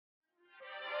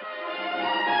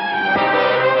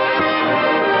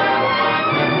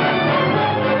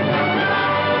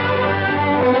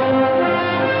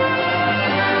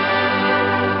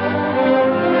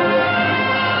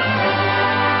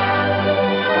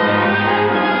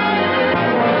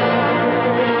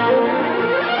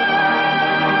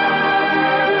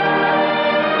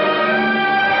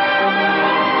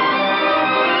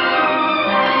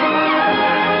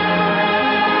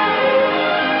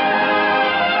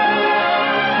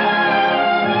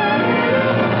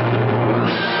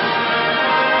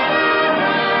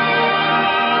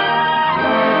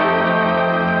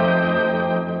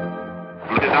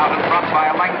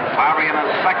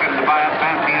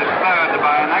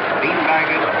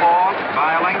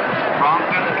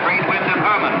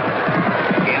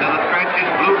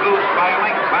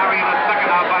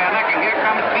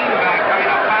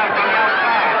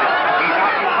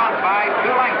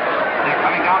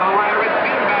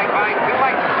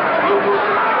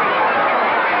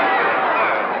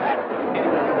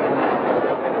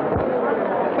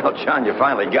Well, John, you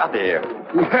finally got here.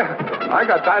 Yeah, I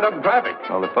got tied up in traffic.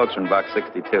 Well, the folks are in box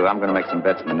 62. I'm going to make some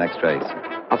bets in the next race.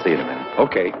 I'll see you in a minute.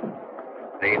 Okay.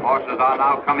 The horses are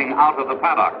now coming out of the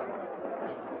paddock.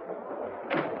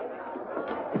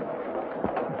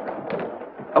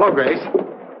 Hello, Grace.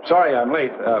 Sorry I'm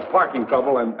late. Parking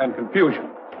trouble and confusion.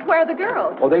 Where are the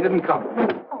girls? Oh, they didn't come.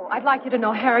 Oh, I'd like you to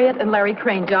know Harriet and Larry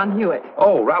Crane, John Hewitt.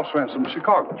 Oh, Ralph's friends from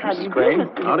Chicago. Mrs. Crane.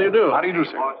 How do you do? How do you do,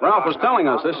 sir? Ralph was telling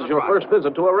us this is your first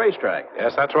visit to a racetrack.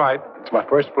 Yes, that's right. It's my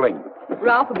first fling.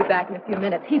 Ralph will be back in a few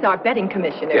minutes. He's our betting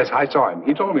commissioner. Yes, I saw him.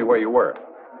 He told me where you were.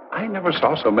 I never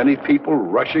saw so many people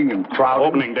rushing and crowding.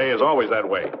 Opening day is always that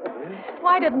way.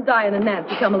 Why didn't Diane and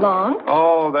Nancy come along?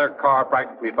 Oh, their car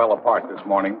practically fell apart this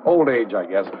morning. Old age, I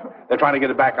guess. They're trying to get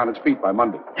it back on its feet by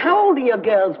Monday. How old are your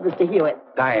girls, Mr. Hewitt?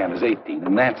 Diane is 18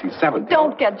 and Nancy's 17.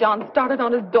 Don't get John started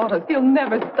on his daughters. He'll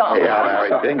never stop. Yeah,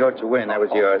 Larry, bingo to win. That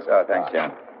was yours. Oh, thanks,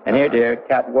 John. And here, dear,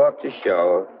 catwalk to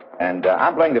show. And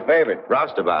I'm playing the favorite,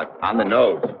 Roustabout, on the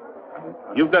nose.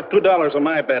 You've got $2 on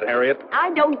my bet, Harriet.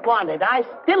 I don't want it. I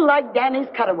still like Danny's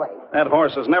Cutaway. That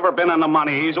horse has never been in the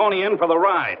money. He's only in for the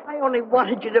ride. I only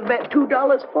wanted you to bet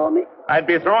 $2 for me. I'd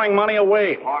be throwing money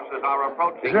away. Horses are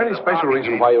approaching. Is there any special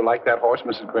reason why you like that horse,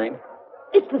 Mrs. Crane?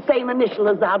 It's the same initial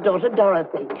as our daughter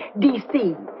Dorothy.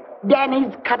 D.C.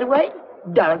 Danny's Cutaway,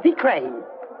 Dorothy Crane.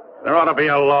 There ought to be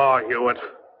a law, Hewitt.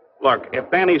 Look, if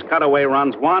Danny's Cutaway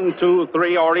runs 1, 2,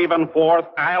 3, or even 4th,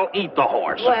 I'll eat the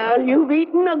horse. Well, you've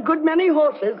eaten a good many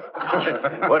horses.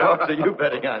 What horse are you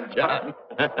betting on, John?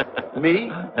 Me?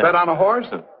 Bet on a horse?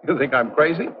 You think I'm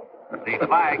crazy? The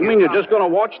flag You mean you're just going to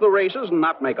watch the races and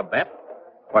not make a bet?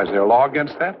 Why, is there a law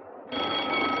against that?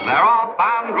 They're off,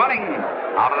 bound, running.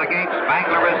 Out of the gate,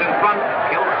 Spangler is in front.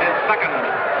 Kilt is second.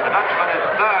 The Dutchman is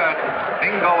third.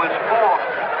 Bingo is fourth.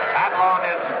 Adlon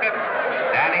is fifth.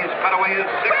 Danny's Cutaway is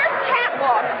sixth. Where's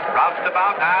Catwalk?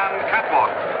 Roustabout and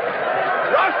Catwalk.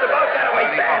 Roustabout got away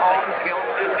Ready for home. Kilt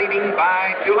is leading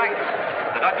by 2 lengths.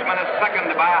 The Dutchman is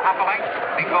second by a half a length.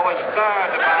 Bingo is third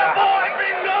by a half a length.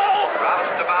 Bingo!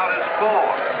 Roustabout is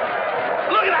fourth.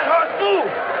 Look at that horse move!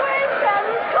 Where's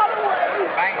Danny's Cutaway?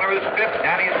 Spangler is fifth.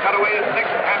 Danny's Cutaway is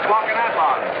sixth. Catwalk and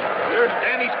Adlon. Here's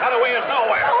Danny's Cutaway is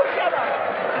nowhere. Oh, shut up.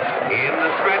 In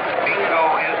the stretch,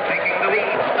 Bingo is taking the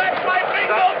lead. That's my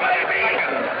bingo, baby!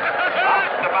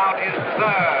 Roustabout is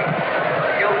third.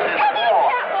 Kilt is Come on,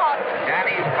 fourth. Catwalk.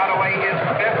 Danny's Cutaway is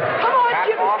fifth. Come on,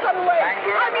 Jim's Catwalk, Cutaway.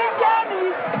 Spangler, I mean,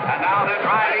 Danny's. and now they're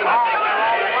driving home. They're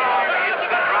all along. It's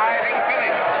the driving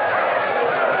finish.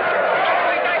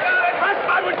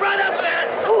 Roustabout was right up there!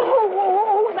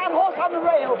 Who's that horse on the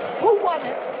rail? Who won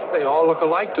it? They all look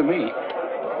alike to me.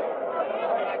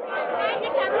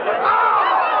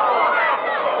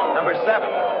 Number 7.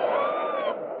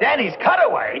 Danny's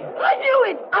Cutaway? I knew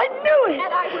it.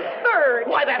 And I was third.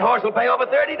 Why, that horse will pay over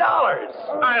 $30.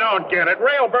 I don't get it.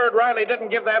 Railbird Riley didn't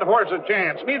give that horse a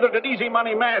chance. Neither did Easy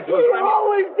Money Matthews. He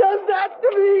always does that to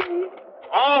me.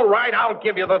 All right, I'll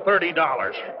give you the $30.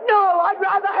 No, I'd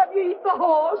rather have you eat the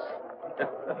horse.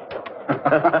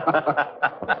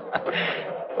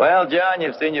 Well, John,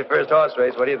 you've seen your first horse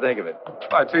race. What do you think of it?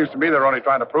 Well, it seems to me they're only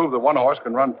trying to prove that one horse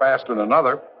can run faster than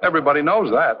another. Everybody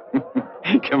knows that.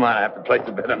 Come on, I have to place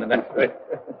a bet on the next race.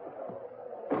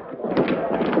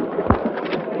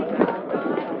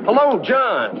 Hello,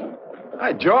 John.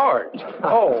 Hi, George.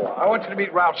 Oh, I want you to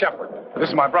meet Ralph Shepard. This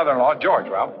is my brother-in-law, George,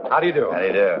 Ralph. How do you do? How do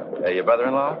you do? Your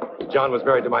brother-in-law? John was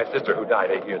married to my sister who died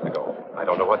 8 years ago. I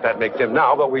don't know what that makes him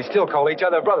now, but we still call each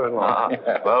other brother-in-law.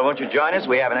 Well, won't you join us?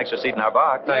 We have an extra seat in our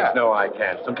box. Thanks, no, I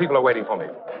can't. Some people are waiting for me.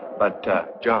 But,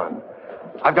 John,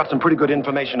 I've got some pretty good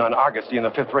information on Argosy in the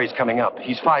 5th race coming up.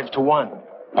 He's 5-1.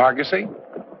 Argosy?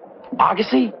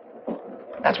 Argosy?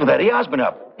 That's with Eddie Osborne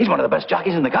up. He's one of the best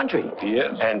jockeys in the country. He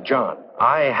is. And, John,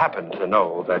 I happen to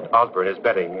know that Osborne is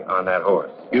betting on that horse.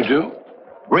 You do?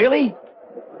 Really?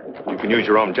 You can use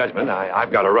your own judgment.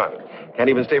 I've got to run. Can't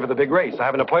even stay for the big race. I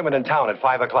have an appointment in town at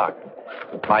 5 o'clock.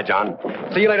 Bye, John.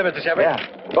 See you later, Mr. Shepard.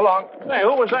 Yeah. So long. Hey,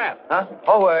 who was that? Huh?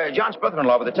 Oh, John's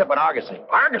brother-in-law with a tip on Argosy.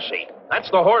 Argosy. That's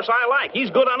the horse I like. He's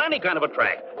good on any kind of a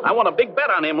track. I won a big bet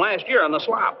on him last year on the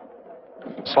slop.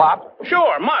 Slop?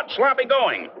 Sure, mud, sloppy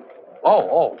going.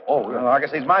 Oh. Well,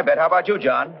 Argosy's my bet. How about you,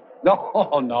 John? No,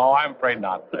 I'm afraid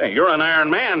not. Hey, you're an iron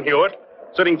man, Hewitt.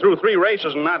 Sitting through 3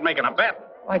 races and not making a bet.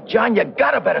 Why, John, you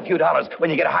gotta bet a few dollars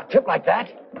when you get a hot tip like that.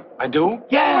 I do?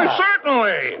 Yeah. Well,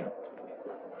 certainly.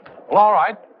 Well, all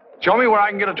right. Show me where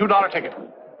I can get a $2 ticket.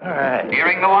 All right.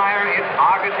 Nearing the wire, it's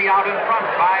Argosy out in front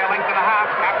by a length and a half.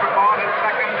 Capricorn is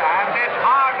second, and it's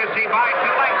Argosy by 2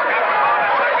 lengths. Capricorn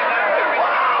is second, and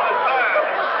Capricorn is third.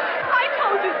 I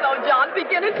told you so, John.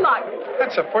 Beginner's luck.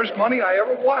 That's the first money I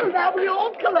ever won. Now we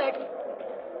all collect.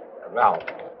 Ralph,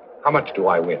 How much do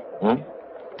I win?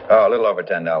 Oh, a little over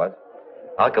 $10.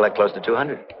 I'll collect close to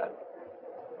 200.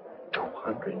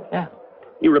 200? Yeah.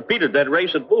 He repeated that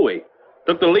race at Bowie.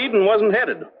 Took the lead and wasn't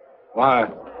headed. Why,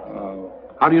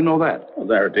 how do you know that? Well,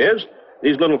 there it is.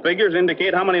 These little figures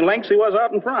indicate how many lengths he was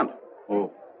out in front.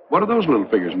 Well, what do those little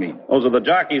figures mean? Those are the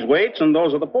jockey's weights, and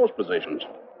those are the post positions.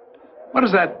 What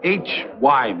does that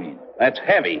HY mean? That's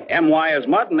heavy. MY is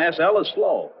mud, and SL is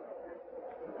slow.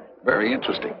 Very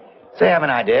interesting. Say, I have an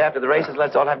idea. After the races,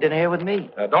 let's all have dinner here with me.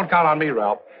 Don't count on me,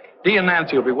 Ralph. Dee and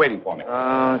Nancy will be waiting for me.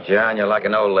 Oh, John, you're like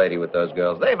an old lady with those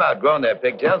girls. They've outgrown their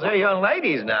pigtails. They're young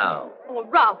ladies now. Oh,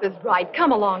 Ralph is right.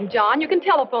 Come along, John. You can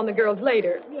telephone the girls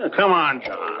later. Yeah, come on,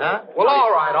 John. Huh? Well,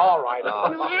 all right, all right.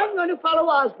 Well, I'm going to follow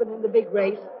Osborne in the big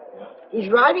race. He's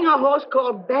riding a horse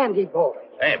called Bandy Boy.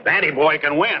 Hey, Bandy Boy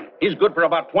can win. He's good for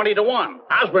about 20 to 1.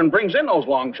 Osborne brings in those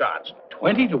long shots.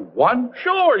 20 to 1?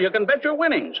 Sure, you can bet your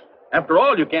winnings. After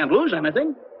all, you can't lose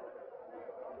anything.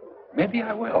 Maybe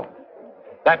I will.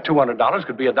 That $200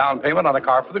 could be a down payment on a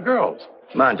car for the girls.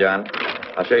 Come on, John.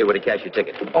 I'll show you where to cash your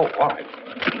ticket. Oh, all right.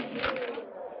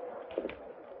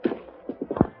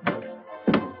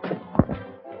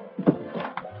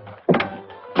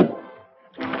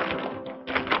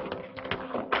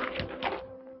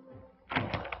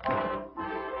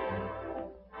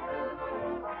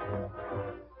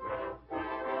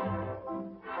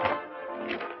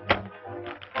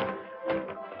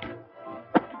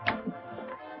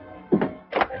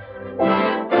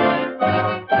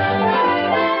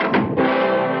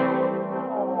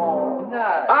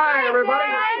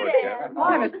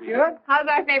 How's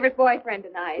our favorite boyfriend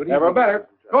tonight? Never better.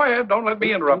 Go ahead. Don't let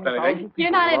me interrupt anything. You're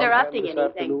not interrupting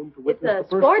anything. It's a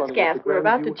sportscast. We're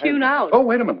about to tune out. Oh,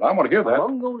 wait a minute. I want to hear that.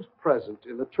 Among those present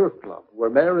in the Turf Club were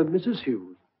Mayor and Mrs.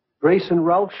 Hughes, Grace and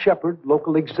Ralph Shepard,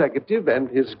 local executive, and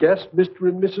his guests, Mr.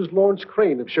 and Mrs. Lawrence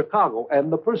Crane of Chicago,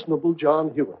 and the personable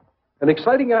John Hewitt. An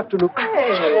exciting afternoon.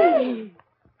 Hey.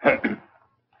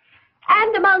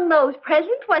 And among those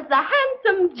present was the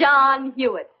handsome John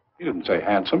Hewitt. You didn't say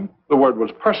handsome. The word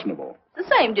was personable. The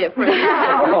same difference.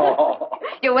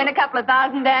 You win a couple of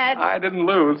thousand, Dad? I didn't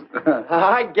lose.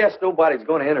 I guess nobody's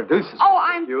going to introduce us. Oh,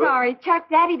 I'm sorry. Chuck,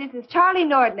 Daddy, this is Charlie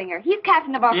Nordlinger. He's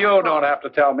captain of our... You don't have to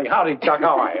tell me. Howdy, Chuck.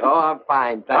 How are you? Oh, I'm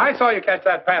fine, thanks. I saw you catch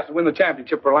that pass to win the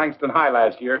championship for Langston High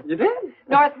last year. You did?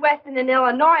 Northwestern and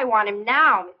Illinois want him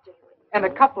now, Mr. Hewitt. And a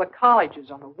couple of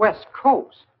colleges on the West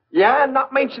Coast. Yeah, and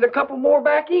not mention a couple more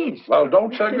back east. Well,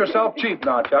 don't sell yourself cheap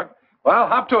now, Chuck. Well,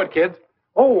 hop to it, kids.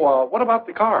 Oh, what about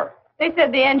the car? They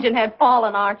said the engine had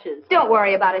fallen arches. Don't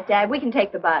worry about it, Dad. We can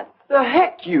take the bus. The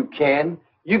heck you can.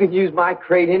 You can use my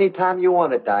crate anytime you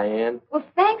want it, Diane. Well,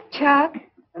 thanks, Chuck.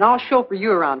 And I'll chauffeur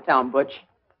you around town, Butch.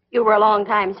 You were a long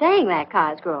time saying that,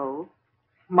 Cosgrove.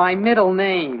 My middle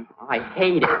name. I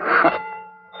hate it.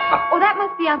 Oh, that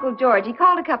must be Uncle George. He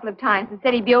called a couple of times and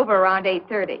said he'd be over around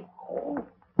 8:30. Oh.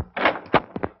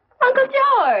 Uncle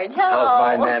George, hello.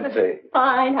 How's my Nancy?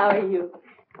 Fine, how are you?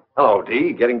 Hello,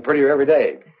 Dee. Getting prettier every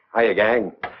day. Hiya,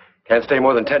 gang. Can't stay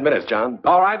more than 10 minutes, John.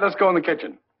 All right, let's go in the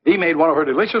kitchen. Dee made one of her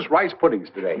delicious rice puddings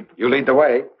today. You lead the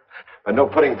way. But no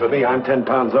pudding for me. I'm 10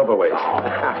 pounds overweight. Dee,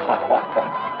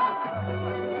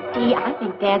 I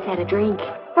think Dad's had a drink.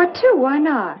 For two, why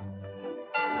not?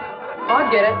 I'll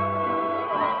get it.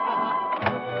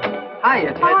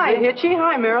 Hiya, Ted. Hi. Hitchy.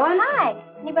 Hi, Marilyn. Hi.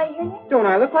 Anybody here yet? Don't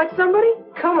I look like somebody?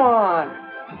 Come on.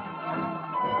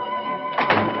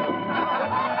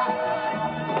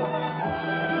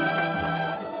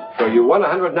 So you won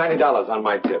 $190 on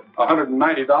my tip.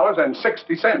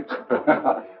 $190.60.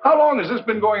 How long has this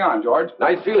been going on, George?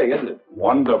 Nice feeling, isn't it?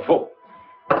 Wonderful.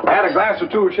 Add a glass or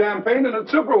two of champagne, and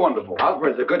it's super wonderful.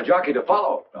 Osborne's a good jockey to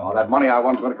follow. Oh, that money I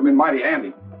won's going to come in mighty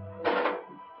handy.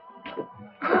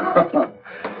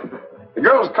 The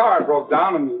girl's car broke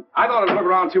down, and I thought I'd look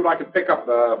around and see what I could pick up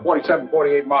the 47,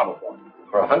 48 model for.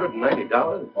 For $190?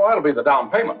 Oh, that'll be the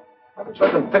down payment. How much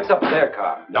let them fix up their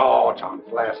car? No, it's on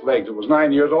its last legs. It was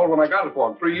 9 years old when I got it for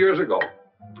him 3 years ago.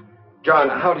 John,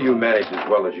 how do you manage as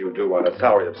well as you do on a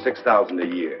salary of $6,000 a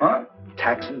year? Huh?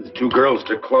 Taxes, 2 girls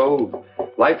to clothe,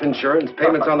 life insurance,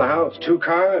 payments on the house, 2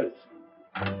 cars.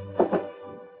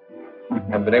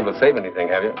 Haven't been able to save anything,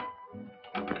 have you?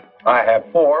 I have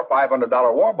 4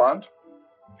 $500 war bonds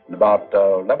and about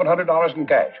 $1,100 in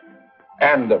cash.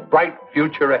 And a bright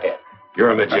future ahead.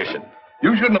 You're a magician.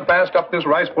 You shouldn't have passed up this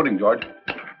rice pudding, George.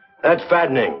 That's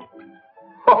fattening.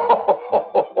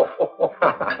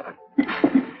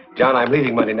 John, I'm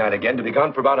leaving Monday night again to be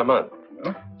gone for about a month.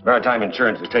 Huh? Maritime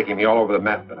Insurance is taking me all over the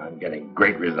map, and I'm getting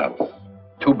great results.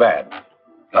 Too bad.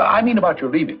 I mean about your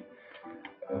leaving.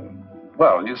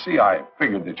 Well, you see, I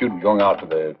figured that you'd be going out to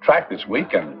the track this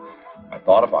week, and I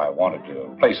thought if I wanted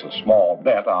to place a small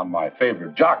bet on my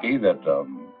favorite jockey that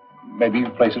maybe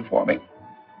you'd place it for me.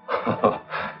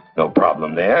 No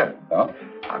problem there. Huh?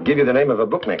 I'll give you the name of a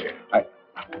bookmaker.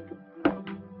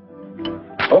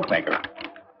 Bookmaker?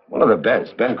 One of the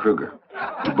best, Ben Kruger.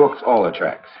 He books all the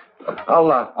tracks.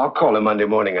 I'll call him Monday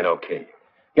morning and okay.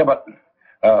 Yeah, but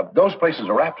those places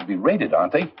are apt to be raided,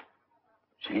 aren't they?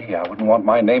 Gee, I wouldn't want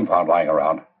my name found lying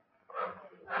around.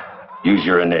 Use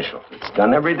your initials. It's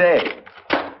done every day.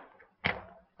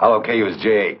 I'll okay you as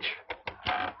JH.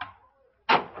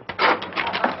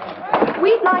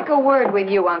 We'd like a word with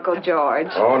you, Uncle George.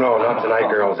 Oh, no, not tonight,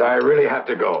 girls. I really have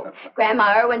to go.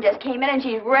 Grandma Irwin just came in and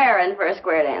she's raring for a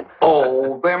square dance.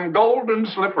 Oh, them golden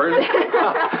slippers.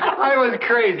 I was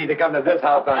crazy to come to this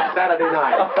house on Saturday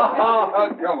night. Oh,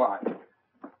 come on.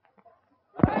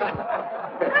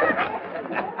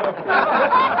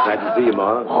 Glad to see you,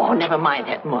 Ma. Oh, never mind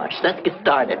that much. Let's get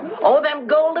started. Oh, them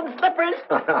golden slippers.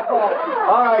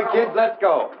 All right, kids, let's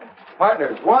go.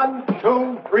 Partners, 1,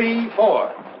 2, 3,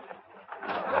 4.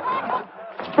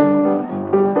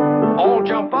 All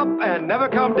jump up and never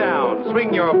come down.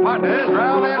 Swing your partners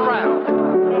round and round.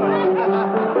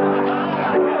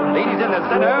 Ladies in the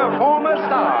center, form a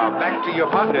star. Back to your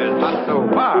partners, not so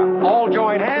far. All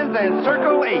join hands and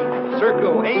circle 8.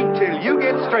 Circle 8 till you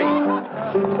get straight.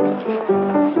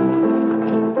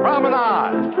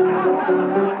 Promenade.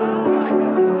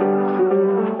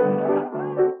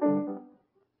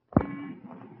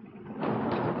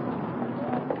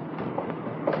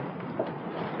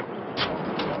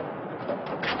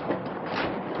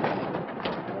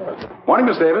 Morning,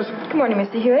 Miss Davis. Good morning,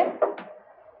 Mr. Hewitt.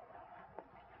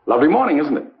 Lovely morning,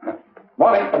 isn't it?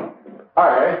 Morning. Hi,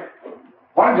 Ray.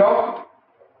 Morning, Joe.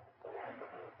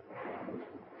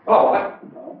 Oh.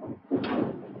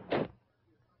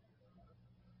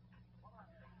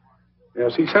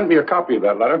 Yes, he sent me a copy of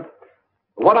that letter.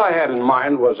 What I had in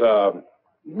mind was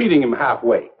meeting him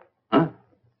halfway. Huh?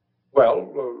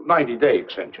 Well, 90-day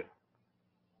extension.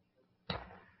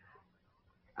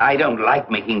 I don't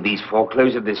like making these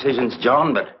foreclosure decisions,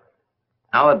 John, but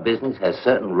our business has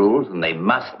certain rules and they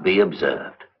must be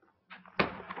observed.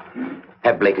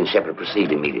 Have Blake and Shepard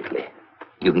proceed immediately.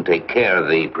 You can take care of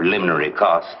the preliminary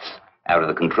costs out of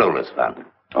the controller's fund.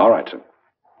 All right, sir.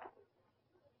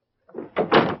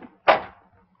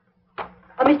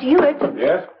 Oh, Mr. Hewitt,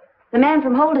 Yes? the man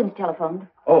from Holden's telephoned.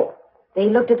 Oh, They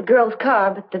looked at the girl's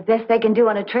car, but the best they can do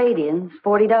on a trade-in is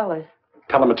 $40.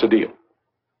 tell him it's a deal.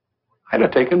 I'd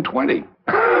have taken 20.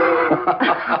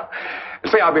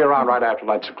 See, I'll be around right after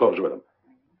lights are closed with him.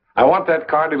 I want that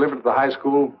car delivered to the high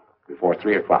school before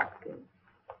 3 o'clock.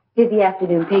 Here's the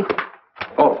afternoon paper.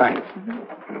 Oh, thanks.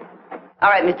 All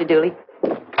right, Mr. Dooley.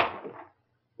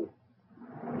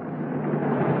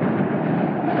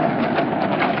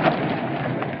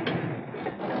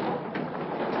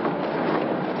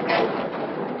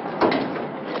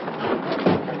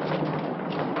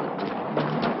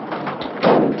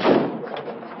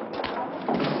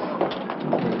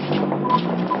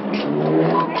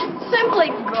 Simply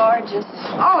gorgeous.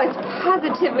 Oh, it's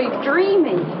positively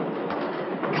dreamy.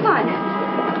 Come on.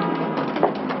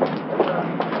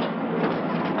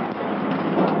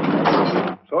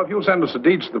 So if you'll send us the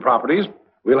deeds to the properties,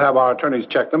 we'll have our attorneys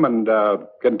check them and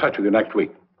get in touch with you next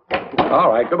week. All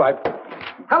right, goodbye.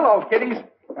 Hello, kiddies.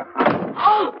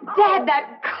 Oh, Dad,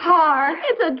 that car.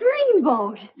 It's a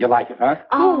dreamboat. You like it, huh?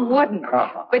 Who wouldn't?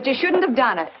 But you shouldn't have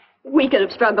done it. We could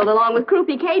have struggled along with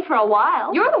Croupy Kate for a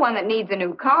while. You're the one that needs a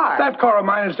new car. That car of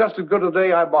mine is just as good as the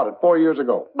day I bought it 4 years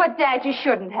ago. But, Dad, you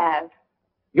shouldn't have.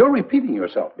 You're repeating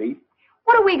yourself, Dee.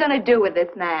 What are we going to do with this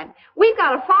man? We've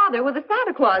got a father with a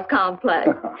Santa Claus complex.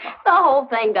 The whole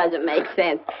thing doesn't make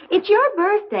sense. It's your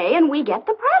birthday, and we get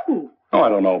the present. Oh, I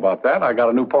don't know about that. I got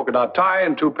a new polka dot tie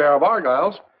and 2 pair of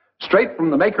Argyles, straight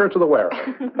from the maker to the wearer.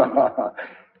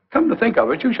 Come to think of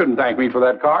it, you shouldn't thank me for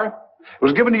that car. It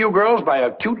was given to you girls by a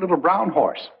cute little brown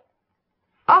horse.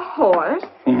 A horse?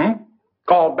 Mm-hmm.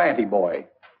 Called Banty Boy.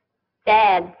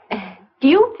 Dad, do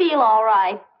you feel all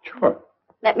right? Sure.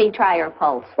 Let me try your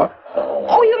pulse. What?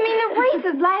 Oh, you mean the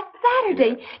races last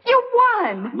Saturday? You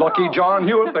won. Lucky John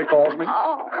Hewitt, they calls me.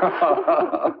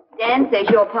 Oh. Dan says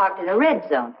you're parked in a red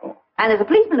zone. And there's a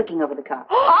policeman looking over the car.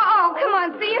 Oh, come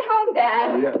on. See you at home,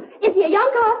 Dad. Yeah. Is he a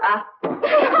young cop?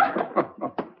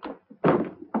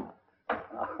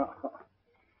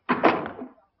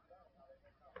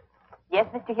 Yes,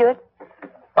 Mr. Hewitt?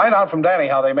 Find out from Danny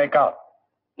how they make out.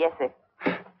 Yes, sir.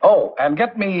 Oh, and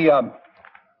get me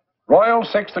Royal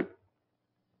 6.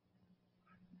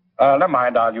 Never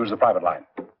mind, I'll use the private line.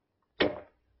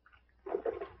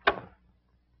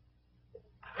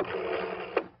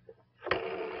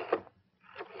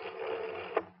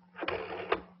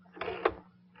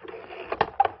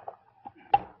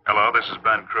 this is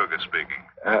Ben Kruger speaking.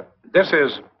 This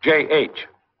is J.H.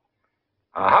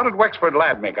 How did Wexford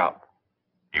Lad make out?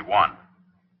 He won.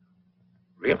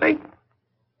 Really?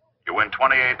 You win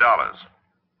 $28.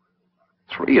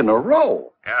 3 in a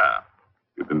row. Yeah.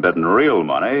 You've been betting real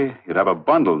money. You'd have a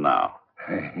bundle now.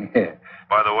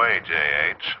 By the way,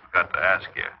 J.H., got to ask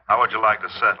you, how would you like to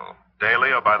settle?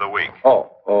 Daily or by the week?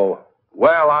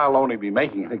 Well, I'll only be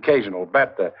making an occasional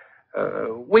bet.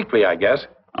 Weekly, I guess.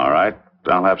 All right.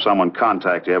 I'll have someone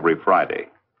contact you every Friday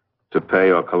to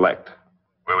pay or collect.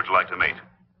 Where would you like to meet?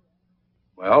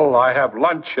 Well, I have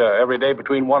lunch every day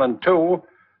between 1 and 2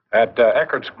 at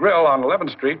Eckert's Grill on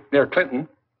 11th Street near Clinton.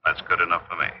 That's good enough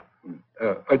for me.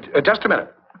 Just a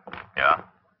minute. Yeah?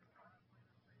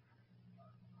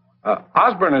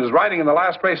 Osborne is riding in the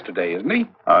last race today, isn't he?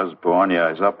 Osborne, yeah,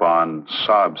 he's up on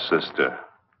Saab's sister.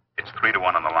 It's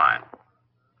 3-1 on the line.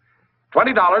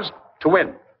 $20 to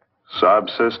win.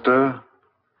 Saab's sister,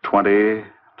 20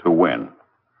 to win.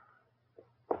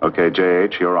 Okay,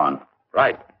 J.H., you're on.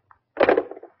 Right.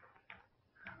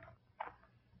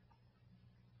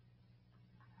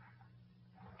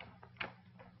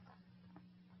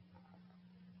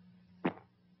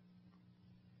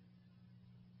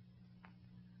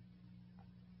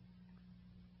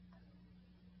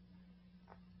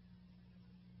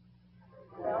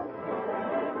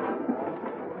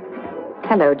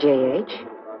 Hello, J.H.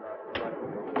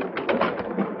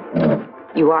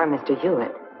 You are Mr.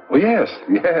 Hewitt. Oh, yes.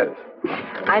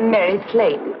 I'm Mary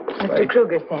Slate. Mr.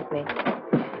 Kruger sent me.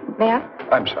 May I?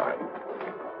 I'm sorry.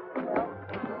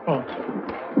 Thank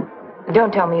you.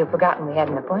 Don't tell me you've forgotten we had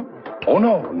an appointment. Oh,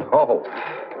 no.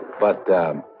 But,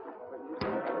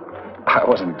 I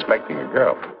wasn't expecting a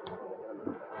girl.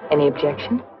 Any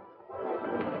objection?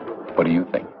 What do you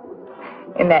think?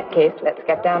 In that case, let's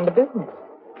get down to business.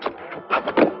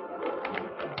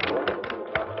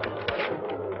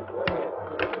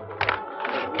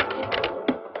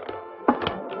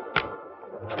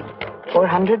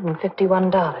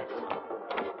 $451.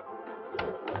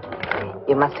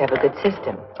 You must have a good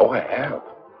system. Oh, I have.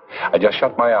 I just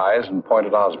shut my eyes and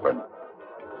pointed Osborne.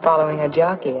 Following a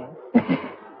jockey, eh?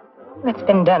 That's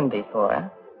been done before, huh?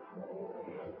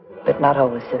 But not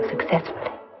always so successfully.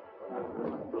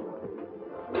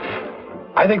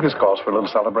 I think this calls for a little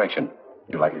celebration.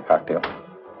 You like a cocktail?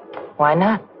 Why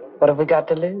not? What have we got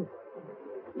to lose?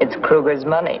 It's Kruger's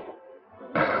money.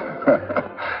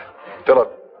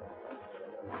 Philip.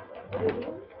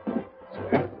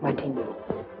 Martini.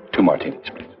 2 martinis,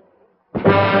 please.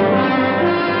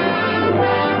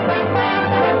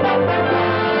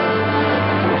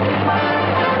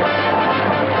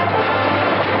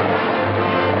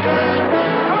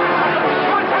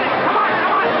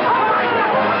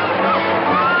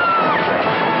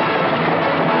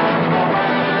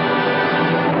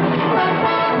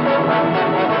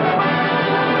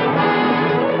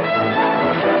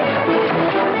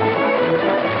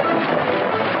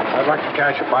 I'd like to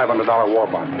cash a $500 war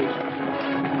bond, please.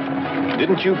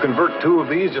 Didn't you convert 2 of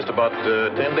these just about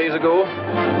 10 days ago?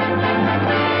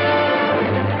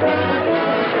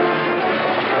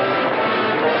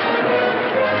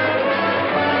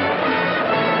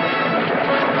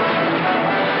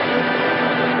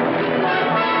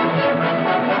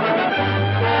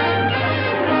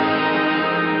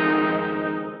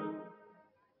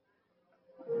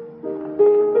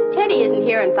 Teddy isn't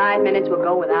here in 5 minutes. We'll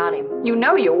go without him. You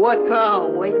know you would. Oh,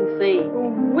 wait and see.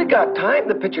 We got time.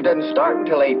 The picture doesn't start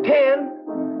until 8:10.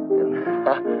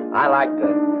 I like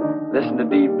to listen to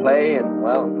Dee play and,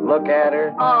 well, look at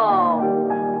her. Oh.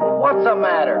 What's the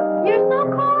matter? You're so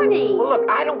corny. Well, look,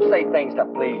 I don't say things to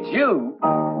please you.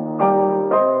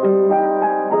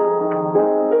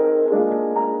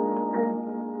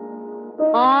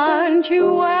 Aren't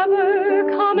you ever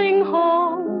coming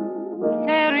home,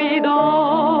 carried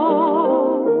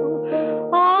on?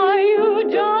 Are you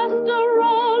just a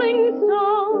rolling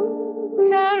stone,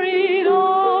 carried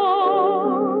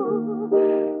on?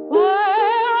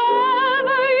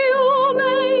 Wherever you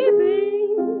may be,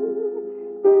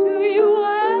 do you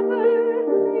ever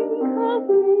think of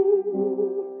me?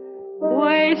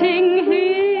 Waiting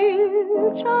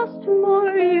here just for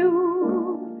you,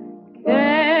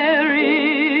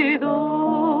 carried on.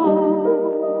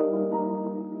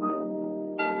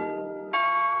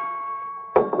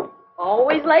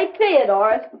 Always late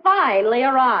Theodore's finally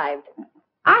arrived.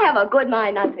 I have a good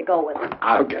mind not to go with him.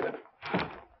 I'll get it.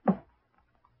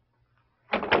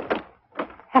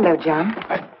 Hello, John.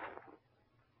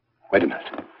 Wait a minute.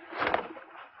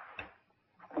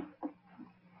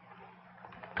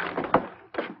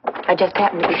 I just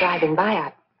happened to be driving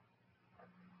by.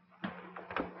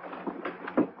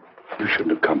 You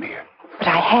shouldn't have come here. But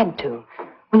I had to.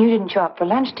 When you didn't show up for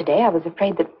lunch today, I was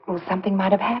afraid that something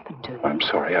might have happened to you. I'm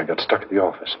sorry. I got stuck at the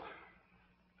office.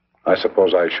 I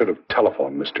suppose I should have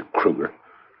telephoned Mr. Kruger.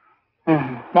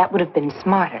 That would have been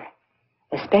smarter,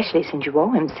 especially since you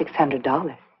owe him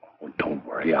 $600. Oh, don't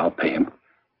worry. I'll pay him.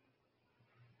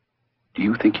 Do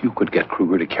you think you could get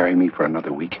Kruger to carry me for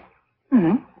another week?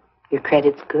 Your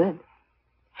credit's good.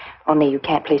 Only you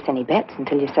can't place any bets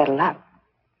until you settle up.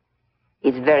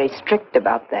 He's very strict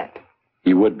about that.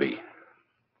 He would be.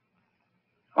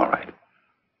 All right.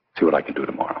 See what I can do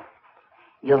tomorrow.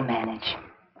 You'll manage.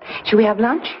 Should we have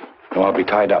lunch? No, I'll be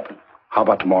tied up. How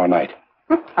about tomorrow night?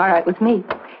 All right with me.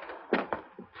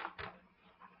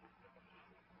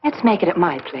 Let's make it at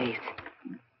my place.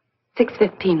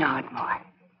 615 Ardmore.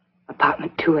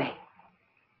 Apartment 2A.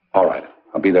 All right.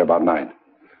 I'll be there about 9.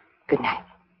 Good night.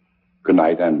 Good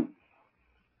night, and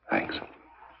thanks.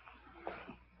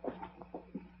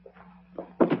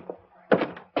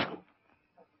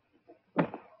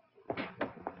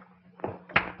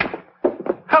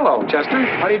 Hello, Chester.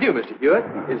 How do you do, Mr. Hewitt?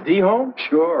 Is Dee home?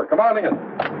 Sure. Come on in.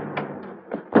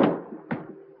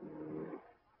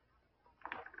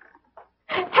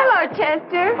 Hello,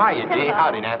 Chester. Hiya, Dee.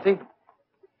 Howdy, Nancy.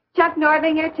 Chuck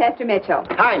Nordlinger, Chester Mitchell.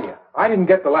 Hiya. I didn't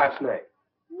get the last name.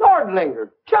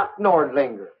 Nordlinger. Chuck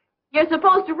Nordlinger. You're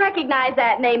supposed to recognize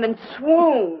that name and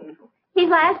swoon. He's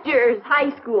last year's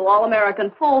high school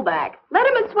All-American fullback.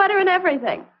 Letterman sweater and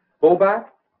everything.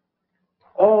 Fullback?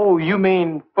 Oh, you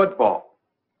mean football.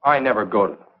 I never go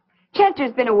to them.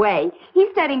 Chester's been away. He's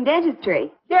studying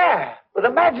dentistry. Yeah, but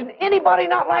imagine anybody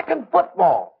not liking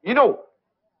football. You know,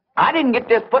 I didn't get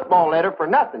this football letter for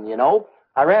nothing, you know.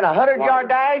 I ran a 100-yard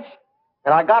dash,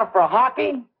 and I got it for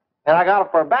hockey, and I got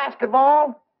it for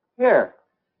basketball. Here.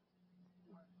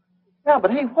 Yeah,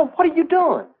 but hey, what are you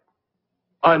doing?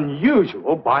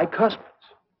 Unusual bicuspids.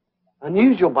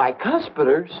 Unusual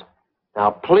bicuspiders? Now,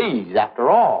 please,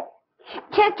 after all.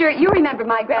 Chester, you remember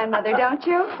my grandmother, don't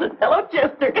you? Hello,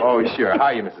 Chester. Oh, sure.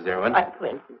 Hiya, Mrs. Irwin.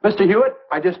 Mr. Hewitt,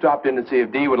 I just stopped in to see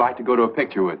if Dee would like to go to a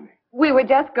picture with me. We were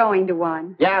just going to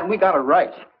one. Yeah, and we got it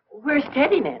right. Where's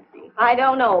Teddy, Nancy? I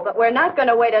don't know, but we're not going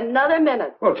to wait another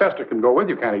minute. Well, Chester can go with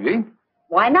you, can't he, Dee?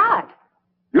 Why not?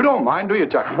 You don't mind, do you,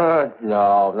 Chuck?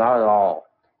 No, not at all.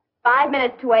 5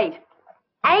 minutes to 8.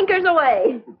 Anchors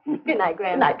away. Good night,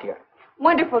 Gran. Good night, dear.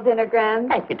 Wonderful dinner, Gran.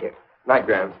 Thank you, dear. Night,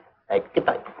 Grams. Good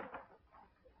night.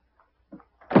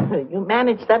 You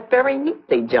managed that very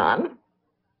neatly, John.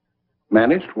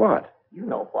 Managed what? You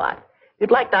know what.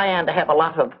 You'd like Diane to have a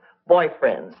lot of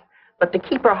boyfriends, but to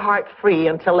keep her heart free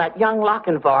until that young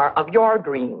Lochinvar of your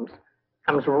dreams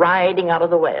comes riding out of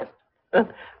the West,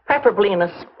 preferably in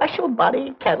a special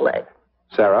body Cadillac.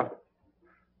 Sarah,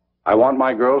 I want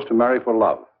my girls to marry for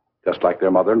love, just like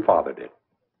their mother and father did.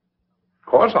 Of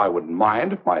course, I wouldn't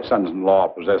mind if my sons-in-law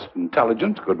possessed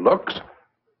intelligence, good looks,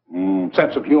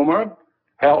 sense of humor,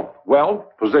 health, wealth,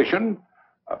 position.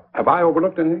 Have I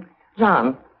overlooked anything?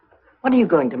 John, when are you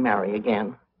going to marry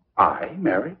again? I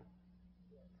marry?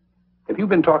 Have you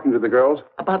been talking to the girls?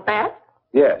 About that?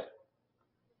 Yes.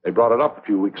 They brought it up a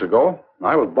few weeks ago, and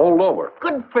I was bowled over.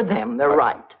 Good for them. They're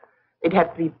right. They'd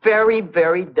have to be very,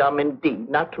 very dumb indeed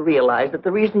not to realize that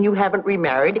the reason you haven't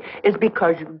remarried is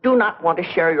because you do not want to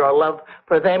share your love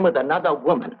for them with another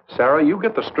woman. Sarah, you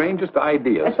get the strangest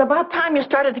ideas. It's about time you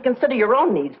started to consider your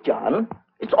own needs, John.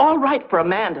 It's all right for a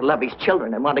man to love his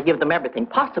children and want to give them everything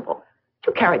possible.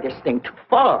 You carry this thing too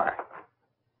far.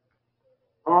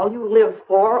 All you live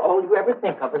for, all you ever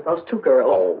think of is those two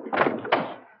girls.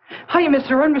 Hiya,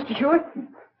 Mr. Irwin, Mr. Hewitt.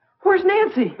 Where's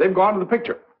Nancy? They've gone to the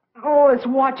picture. Oh, this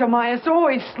watch of mine is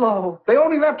always slow. They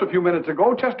only left a few minutes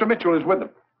ago. Chester Mitchell is with them.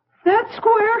 That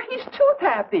square, he's tooth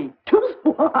happy. Tooth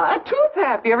what? Tooth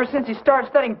happy. Ever since he started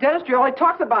studying dentistry, all he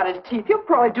talks about is teeth. He'll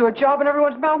probably do a job in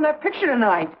everyone's mouth in that picture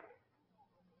tonight.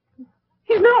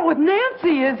 He's not with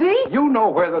Nancy, is he? You know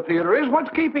where the theater is. What's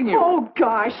keeping you? Oh,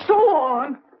 gosh, so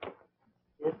long.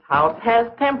 This house has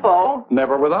tempo.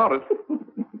 Never without it.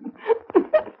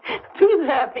 Tooth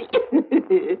happy.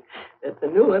 That's a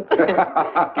new one.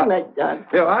 Good night, John.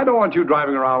 Yeah, I don't want you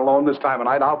driving around alone this time of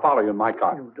night. I'll follow you in my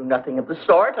car. You do nothing of the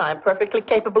sort. I'm perfectly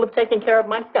capable of taking care of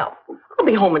myself. I'll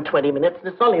be home in 20 minutes,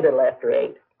 and it's only a little after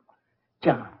 8.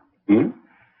 John.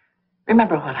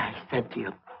 Remember what I said to you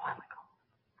a while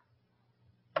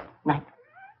ago. Night.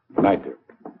 Good night, dear.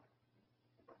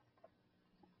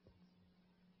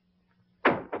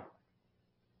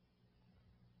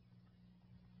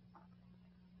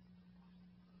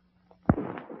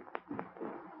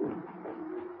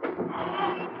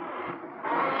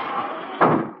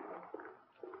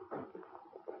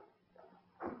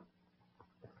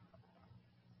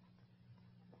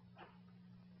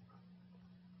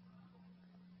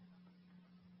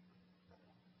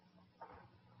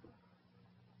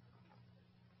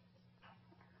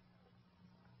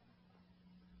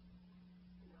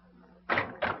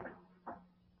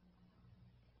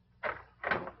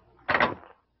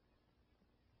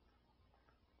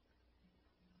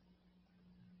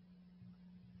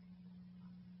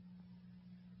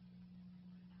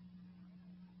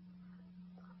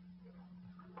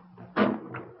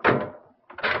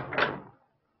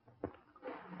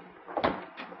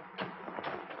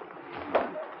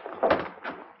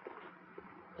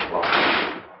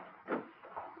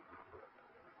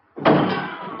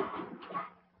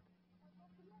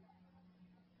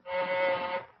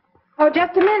 Oh,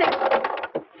 just a minute.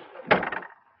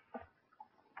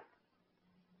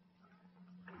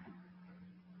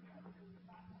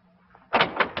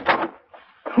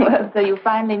 Well, so you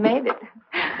finally made it.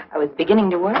 I was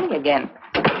beginning to worry again.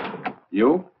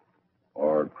 You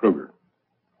or Kruger?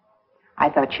 I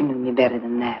thought you knew me better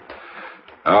than that.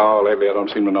 Oh, lately I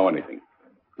don't seem to know anything.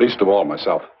 Least of all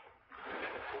myself.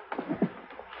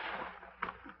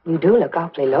 You do look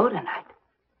awfully low tonight.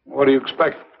 What do you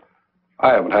expect?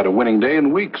 I haven't had a winning day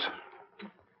in weeks.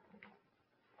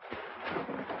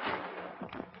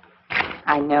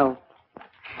 I know.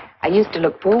 I used to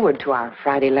look forward to our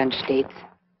Friday lunch dates.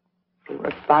 They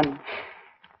were fun.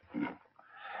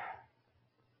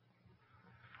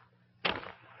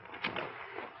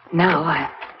 Now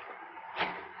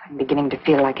I'm beginning to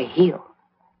feel like a heel.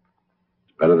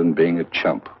 It's better than being a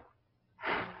chump.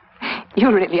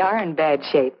 You really are in bad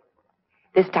shape.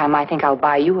 This time I think I'll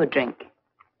buy you a drink.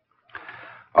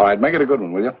 All right, make it a good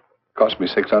one, will you? Cost me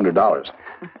 $600.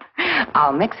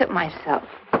 I'll mix it myself.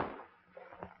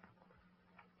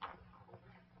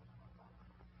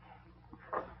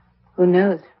 Who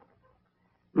knows?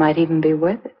 Might even be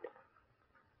worth it.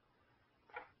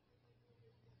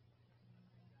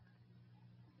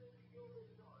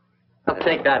 I'll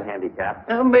take that handicap.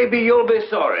 Maybe you'll be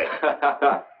sorry.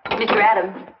 Mr.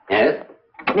 Adams, Yes?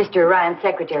 Mr. Ryan's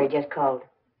secretary just called.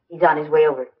 He's on his way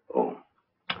over. Oh.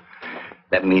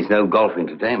 That means no golfing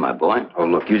today, my boy. Oh,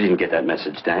 look, you didn't get that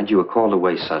message, Dad. You were called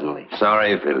away suddenly.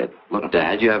 Sorry, Philip. Look,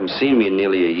 Dad, you haven't seen me in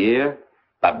nearly a year.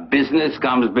 But business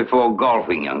comes before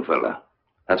golfing, young fella.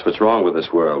 That's what's wrong with this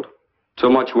world. Too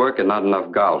much work and not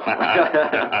enough golf.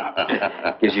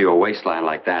 Gives you a waistline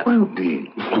like that. Well,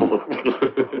 Dean.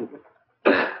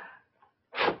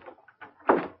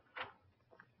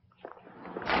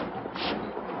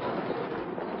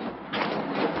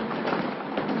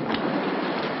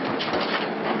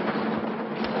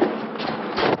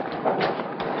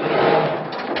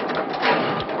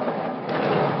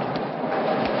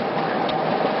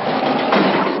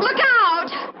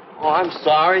 I'm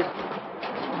sorry.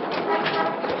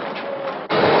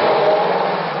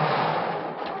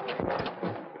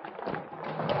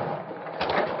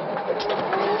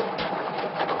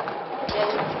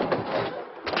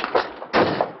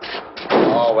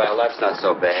 Oh, well, that's not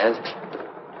so bad.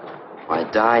 Why,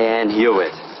 Diane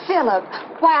Hewitt. Philip,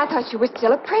 why, I thought you were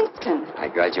still at Princeton. I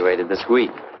graduated this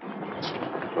week.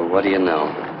 Well, what do you know?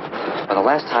 Well, the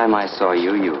last time I saw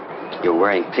you, you were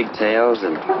wearing pigtails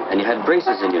and you had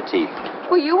braces in your teeth.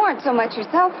 Well, you weren't so much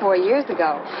yourself 4 years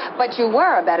ago, but you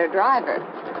were a better driver.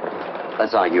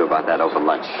 Let's argue about that over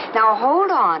lunch. Now,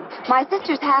 hold on. My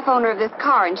sister's half owner of this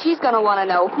car, and she's going to want to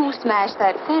know who smashed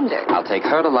that fender. I'll take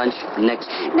her to lunch next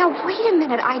week. Now, wait a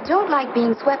minute. I don't like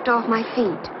being swept off my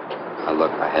feet. Now,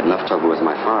 look, I had enough trouble with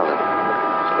my father.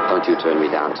 Don't you turn me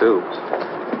down, too.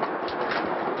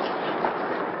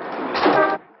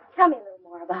 Tell me a little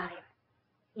more about him.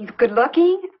 He's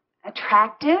good-looking,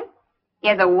 attractive. He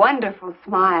has a wonderful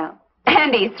smile.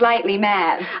 And he's slightly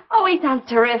mad. Oh, he sounds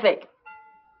terrific.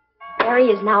 There he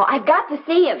is now. I've got to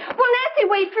see him. Well, Nancy,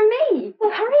 wait for me.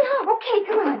 Well, hurry up. Okay,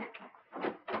 come on.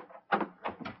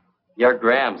 You're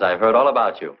Grams. I've heard all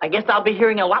about you. I guess I'll be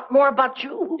hearing a lot more about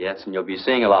you. Yes, and you'll be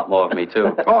seeing a lot more of me, too.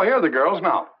 Oh, here are the girls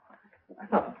now.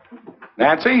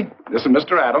 Nancy, this is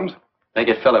Mr. Adams. Make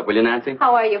it Philip, will you, Nancy?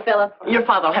 How are you, Philip? Your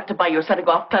father will have to buy you a set of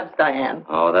golf clubs, Diane.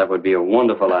 Oh, that would be a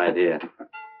wonderful idea.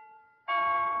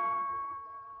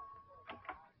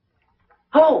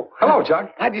 Oh. Hello,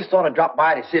 Chuck. I just thought I'd drop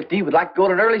by to see if Dee would like to go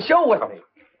to an early show with me.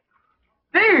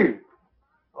 Dee!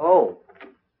 Oh.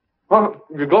 Well,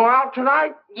 you going out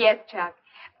tonight? Yes, Chuck.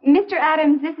 Mr.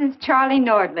 Adams, this is Charlie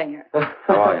Nordlinger.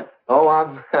 How are you? Oh,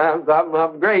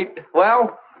 I'm great.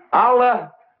 Well,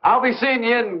 I'll be seeing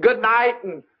you in good night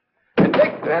and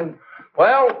Dick, and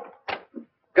well,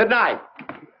 good night.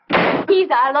 He's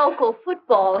our local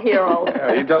football hero.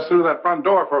 Yeah, he just threw that front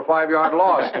door for a 5-yard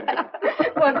loss.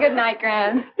 Well, good night,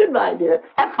 Gran. Good night, dear.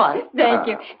 Have fun. Thank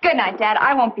you. Good night, Dad.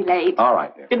 I won't be late. All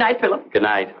right, dear. Good night, Philip. Good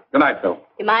night. Good night, Phil.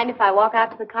 You mind if I walk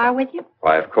out to the car with you?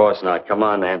 Why, of course not. Come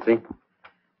on, Nancy.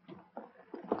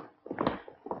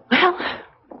 Well,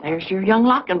 there's your young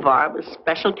Lochinvar with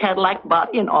special Cadillac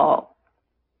body and all.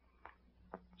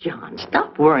 John,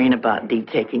 stop worrying about Dee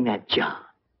taking that job.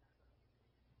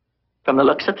 From the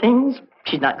looks of things,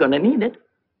 she's not going to need it.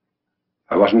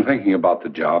 I wasn't thinking about the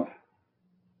job.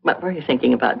 What were you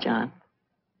thinking about, John?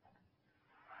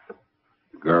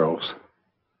 Girls.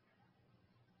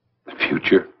 The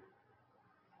future.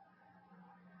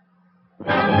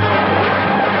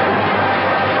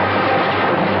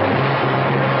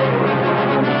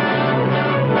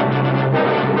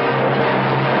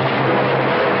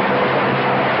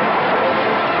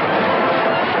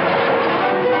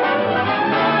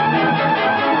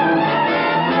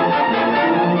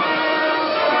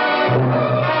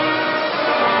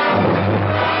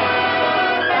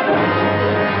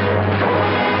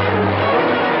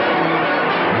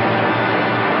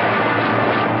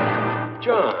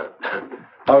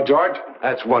 Well, George?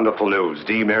 That's wonderful news.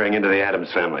 Dee marrying into the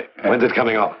Adams family. When's it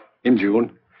coming off? In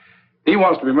June. Dee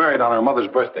wants to be married on her mother's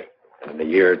birthday. And in a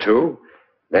year or two,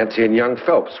 Nancy and young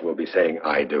Phelps will be saying,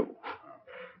 I do.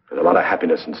 There's a lot of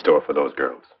happiness in store for those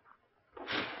girls.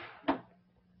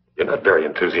 You're not very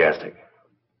enthusiastic.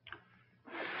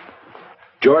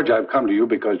 George, I've come to you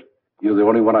because you're the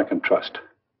only one I can trust.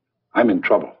 I'm in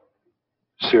trouble.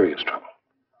 Serious trouble.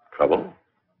 Trouble?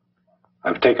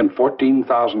 I've taken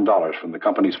 $14,000 from the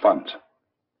company's funds.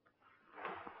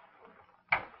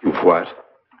 You've what?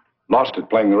 Lost it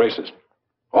playing the races.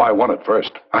 Oh, I won it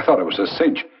first. I thought it was a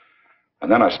cinch.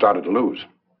 And then I started to lose.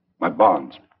 My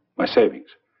bonds, my savings,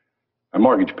 my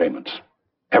mortgage payments,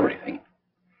 everything.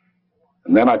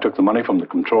 And then I took the money from the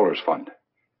controller's fund.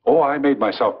 Oh, I made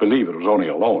myself believe it was only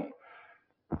a loan.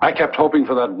 I kept hoping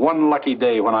for that one lucky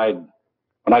day when I'd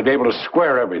be able to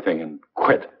square everything and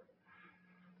quit.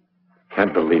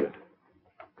 Can't believe it.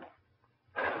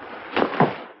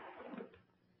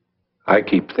 I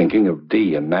keep thinking of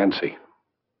Dee and Nancy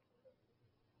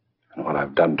and what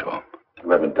I've done to them. You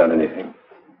haven't done anything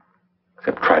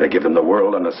except try to give them the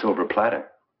world on a silver platter.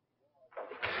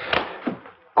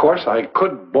 Of course, I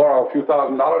could borrow a few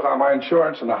 $1,000s on my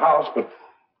insurance and the house, but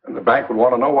and the bank would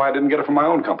want to know why I didn't get it from my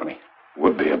own company.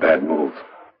 Would be a bad move.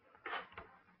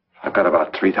 I've got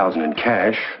about $3,000 in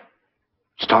cash.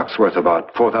 Stock's worth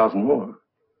about $4,000 more.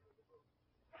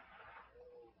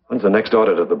 When's the next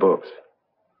audit of the books?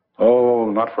 Oh,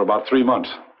 not for about 3 months.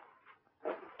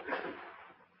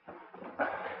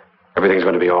 Everything's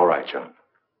going to be all right, John.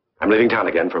 I'm leaving town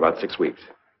again for about 6 weeks,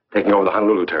 taking over the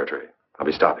Honolulu territory. I'll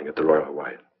be stopping at the Royal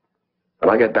Hawaiian. When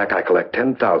I get back, I collect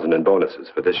 $10,000 in bonuses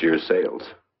for this year's sales.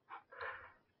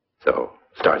 So,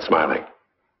 start smiling.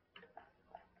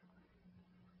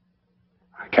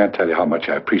 I can't tell you how much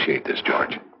I appreciate this,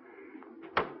 George.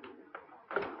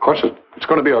 Of course, it's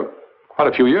going to be quite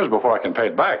a few years before I can pay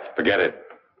it back. Forget it.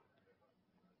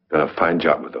 Done a fine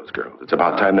job with those girls. It's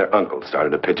about time their uncle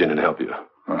started to pitch in and help you.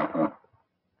 Uh-huh.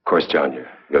 Of course, John,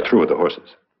 you're through with the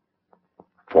horses.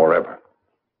 Forever.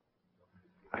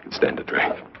 I could stand a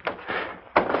drink.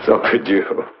 So could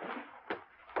you.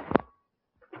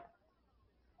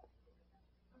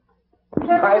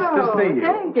 Nice to see you.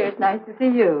 Thank you. It's nice to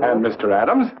see you. And Mr.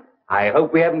 Adams? I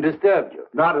hope we haven't disturbed you.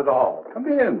 Not at all. Come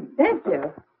in. Thank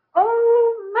you.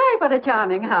 Oh, my, what a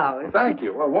charming house. Thank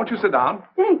you. Well, won't you sit down?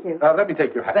 Thank you. Let me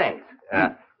take your hat. Thanks.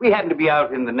 We happened to be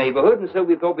out in the neighborhood, and so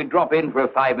we thought we'd drop in for a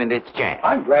 5-minute chat.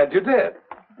 I'm glad you did.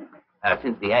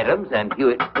 Since the Adams and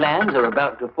Hewitt plans are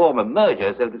about to form a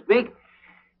merger, so to speak,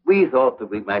 we thought that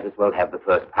we might as well have the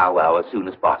first powwow as soon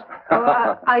as possible.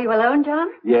 Oh, are you alone, John?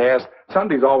 Yes.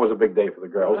 Sunday's always a big day for the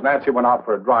girls. Nancy went out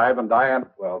for a drive, and Diane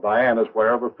is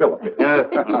wherever Philip is.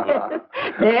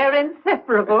 They're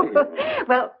inseparable.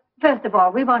 Well, first of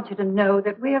all, we want you to know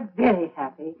that we are very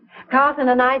happy. Carlton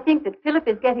and I think that Philip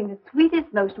is getting the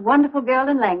sweetest, most wonderful girl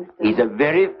in Langston. He's a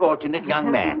very fortunate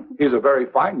young man. He's a very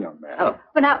fine young man. Oh.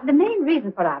 Well, now, the main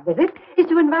reason for our visit is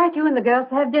to invite you and the girls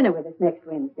to have dinner with us next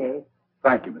Wednesday.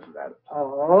 Thank you, Mrs. Adams.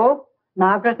 Oh,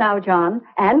 Margaret now, John,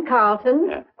 and Carlton.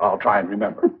 Yeah, I'll try and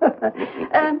remember.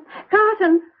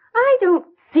 Carlton, I don't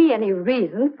see any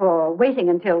reason for waiting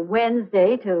until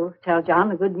Wednesday to tell John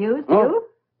the good news, do you?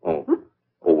 Oh,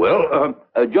 well,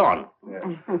 John,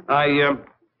 I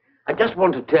just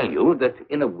want to tell you that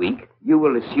in a week you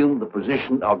will assume the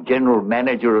position of general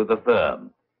manager of the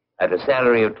firm at a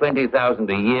salary of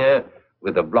 $20,000 a year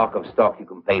with a block of stock you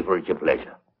can pay for at your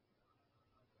pleasure.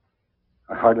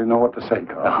 I hardly know what to say,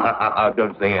 Carl.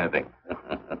 Don't say anything.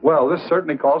 Well, this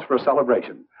certainly calls for a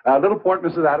celebration. A little port,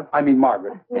 Mrs. Adams.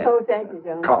 Margaret. No, thank you,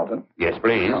 John. Carlton. Yes,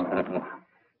 please.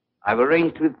 I've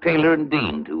arranged with Taylor and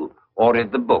Dean to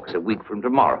audit the books a week from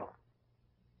tomorrow.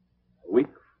 A week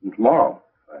from tomorrow?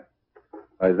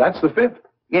 That's the 5th?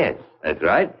 Yes, that's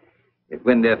right. If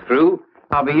when they're through,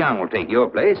 Harvey Young will take your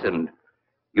place and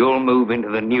you'll move into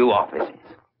the new offices.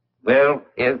 Well,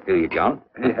 here's to you, John.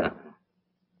 Yeah.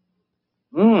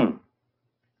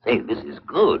 Say, this is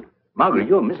good. Margaret,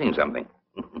 you're missing something.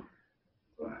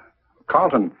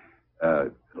 Carlton,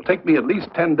 it'll take me at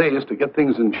least 10 days to get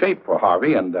things in shape for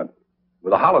Harvey, and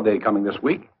with a holiday coming this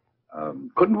week,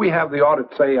 couldn't we have the audit,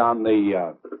 say, on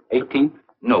the 18th?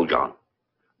 No, John.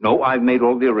 No, I've made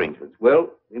all the arrangements. Well,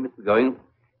 we must be going.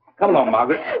 Come along,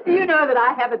 Margaret. Do you know that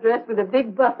I have a dress with a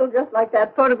big bustle just like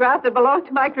that photograph that belonged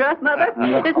to my grandmother?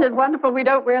 Isn't it wonderful we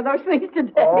don't wear those things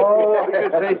today? Oh, I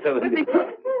should say so.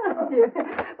 Oh, dear.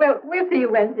 Well, we'll see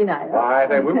you Wednesday night. All right,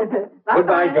 then.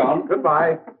 Goodbye, John.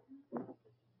 Goodbye.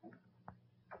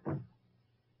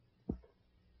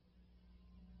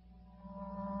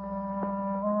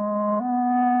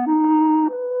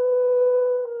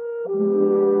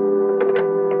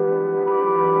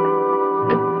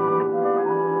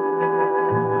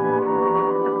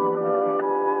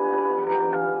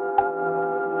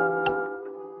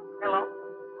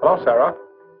 Hello, Sarah.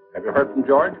 Have you heard from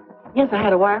George? Yes, I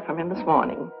had a wire from him this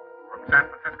morning. San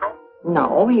Francisco?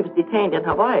 No, he was detained in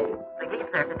Hawaii. He leaves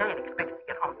there today and expects to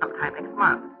get home sometime next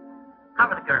month. How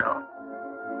are the girls?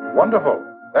 Wonderful.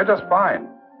 They're just fine.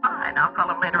 Fine. I'll call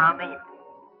him later on the evening.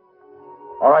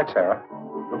 All right, Sarah.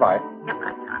 Goodbye.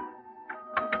 Goodbye, John.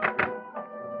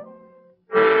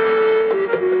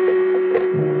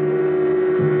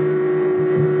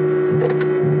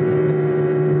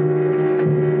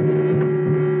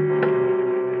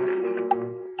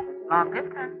 Long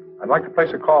distance. I'd like to place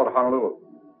a call to Honolulu.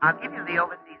 I'll give you the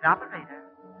overseas operator.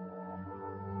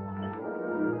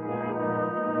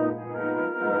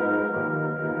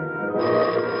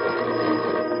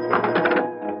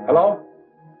 Hello?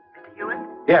 Mr. Hewitt?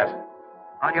 Yes.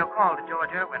 On your call to George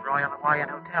Irwin, Royal Hawaiian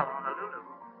Hotel, Honolulu.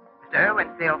 Mr. Irwin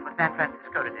sailed for San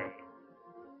Francisco today.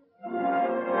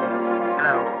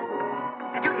 Hello?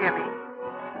 Did you hear me?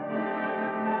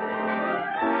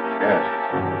 Yes.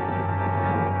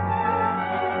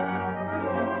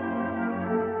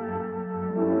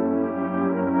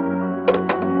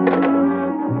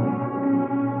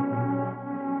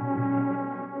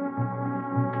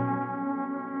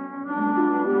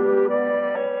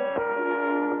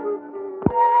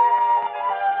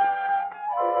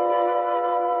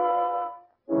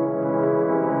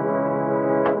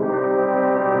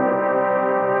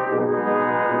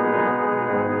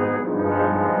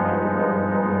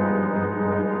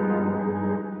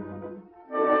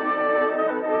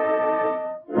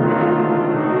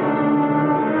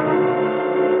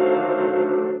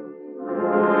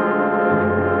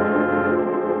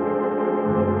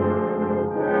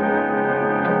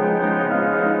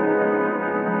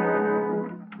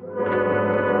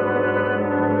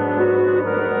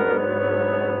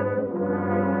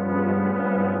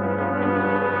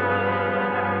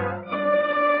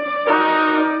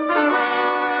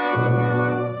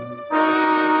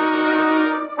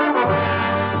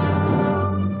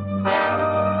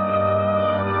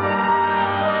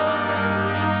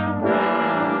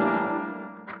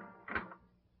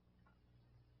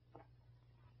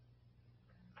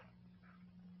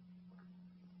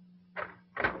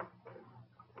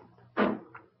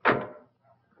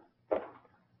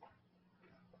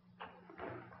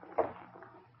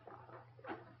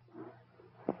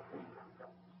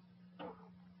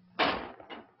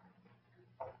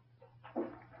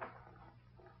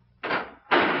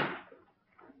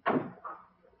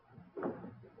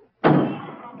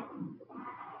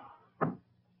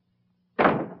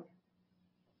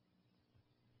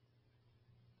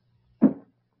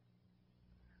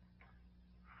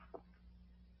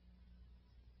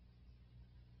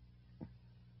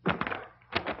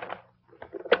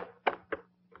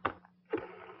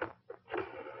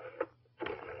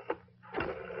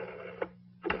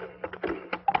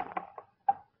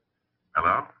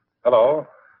 Hello? Hello.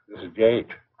 This is J.H.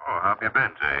 Oh, how have you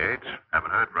been, J.H.? Haven't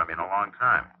heard from you in a long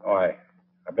time. Oh,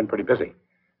 I've been pretty busy.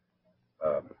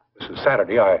 This is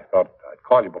Saturday. I thought I'd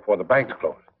call you before the banks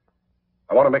close.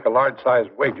 I want to make a large-sized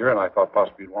wager, and I thought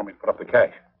possibly you'd want me to put up the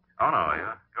cash. Oh, no,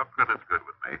 your credit's good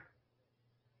with me.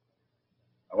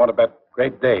 I want to bet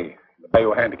Great Day in the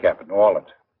Bayou Handicap at New Orleans.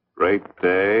 Great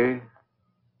day.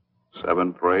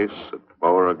 7th race at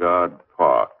Beauregard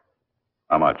Park.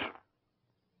 How much?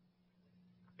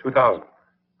 2,000.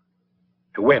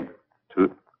 To win.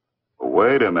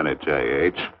 Wait a minute,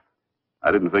 J.H.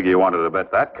 I didn't figure you wanted to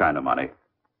bet that kind of money.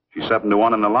 She's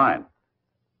 7-1 in the line.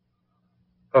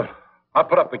 I'll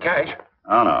put up the cash.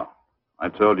 Oh, no. I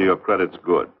told you your credit's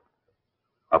good.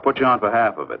 I'll put you on for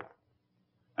half of it.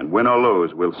 And win or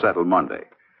lose, we'll settle Monday.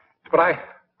 But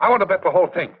I want to bet the whole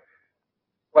thing.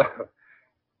 Well,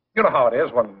 you know how it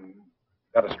is when you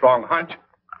got a strong hunch.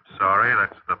 I'm sorry,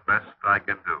 that's the best I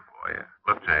can do for you.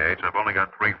 Look, J.H., I've only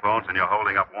got 3 phones, and you're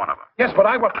holding up one of them. Yes, but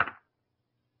I want...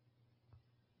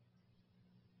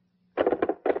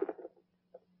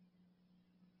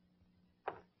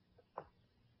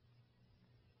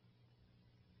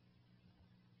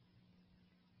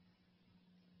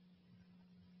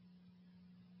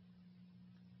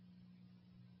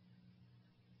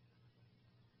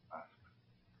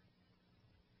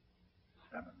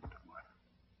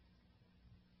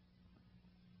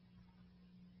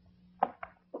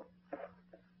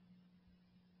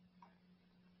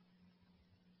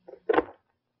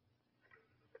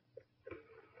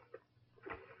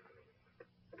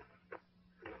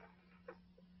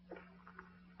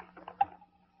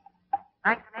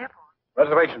 Thanks, an airport.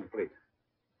 Reservation, please.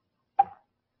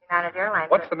 United Airlines.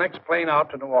 What's the next plane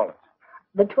out to New Orleans?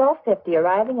 The 12:50,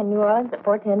 arriving in New Orleans at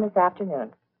 4:10 this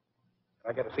afternoon. Can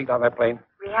I get a seat on that plane?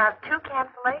 We have 2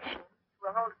 cancellations.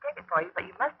 We'll hold a ticket for you, but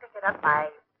you must pick it up by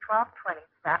 12:20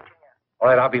 this afternoon. All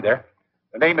right, I'll be there.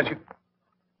 The name is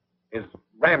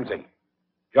Ramsey.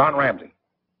 John Ramsey.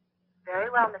 Very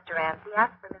well, Mr. Ramsey.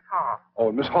 Ask for Miss Hall.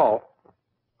 Oh, Miss Hall,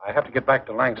 I have to get back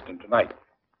to Langston tonight.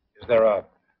 Is there a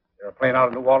plane out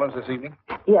of New Orleans this evening?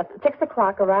 Yes, 6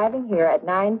 o'clock, arriving here at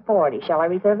 9:40. Shall I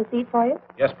reserve a seat for you?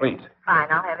 Yes, please. Fine.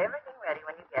 I'll have everything ready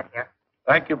when you get here.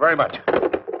 Thank you very much.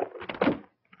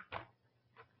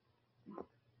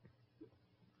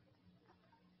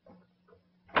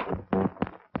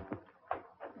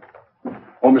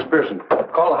 Oh, Miss Pearson,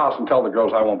 call the house and tell the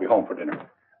girls I won't be home for dinner.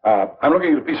 I'm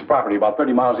looking at a piece of property about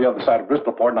 30 miles the other side of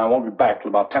Bristolport, and I won't be back till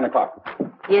about 10 o'clock.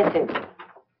 Yes, sir.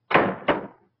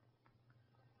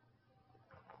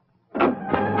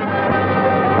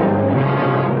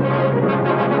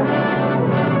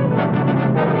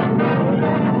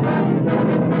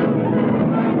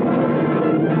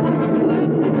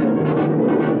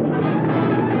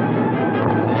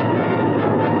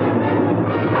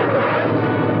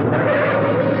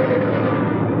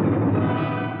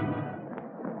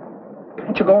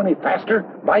 Can't you go any faster?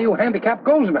 Bayou Handicap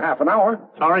goes in half an hour.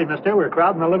 Sorry, mister. We're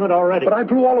crowding the limit already. But I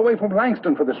flew all the way from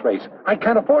Langston for this race. I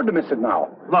can't afford to miss it now.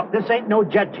 Look, this ain't no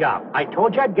jet job. I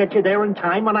told you I'd get you there in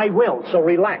time, and I will, so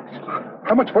relax.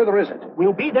 How much further is it?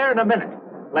 We'll be there in a minute.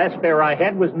 Last fare I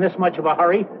had was in this much of a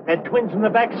hurry. Had twins in the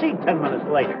back seat 10 minutes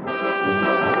later.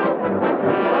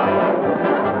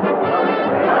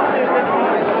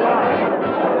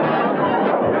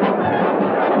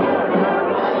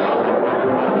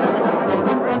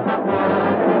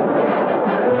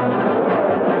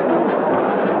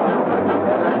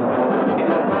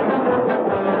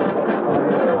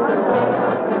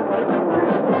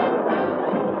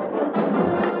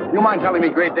 You mind telling me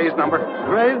Great Day's number?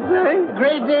 Great Day?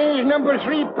 Great Day is number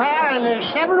 3, pal, and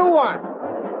there's 7 to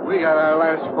 1. We got our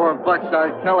last four bucks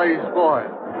on Kelly's boy.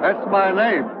 That's my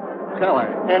name, Kelly.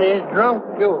 And he's drunk,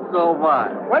 too. So what?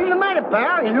 What's the matter,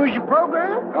 pal? You lose your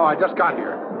program? No, I just got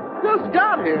here. Just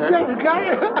got here. Just got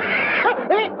here?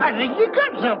 Hey, I think you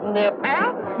got something there,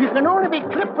 pal. You can only be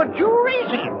clipped for 2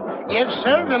 reasons. Yes,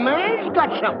 sir, the man's got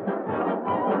something.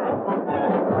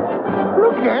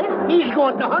 Look at him. He's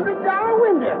going to $100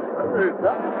 window.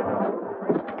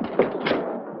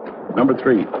 Number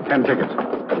 3, 10 tickets.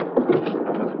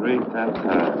 Number 3, 10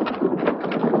 times.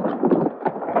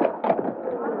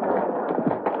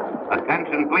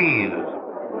 Attention, please.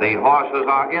 The horses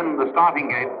are in the starting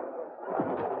gate.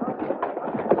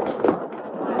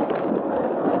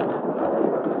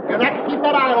 You got to keep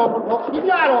that eye open, folks. Keep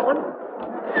your eye open.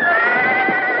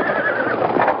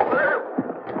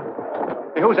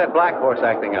 Hey, who's that black horse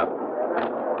acting up?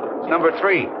 It's number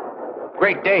 3.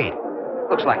 Great Day.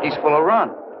 Looks like he's full of run.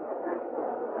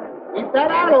 Keep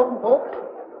that eye open, folks.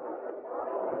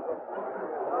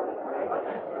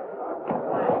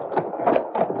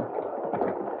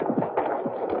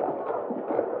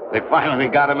 They finally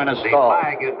got him in a The stall.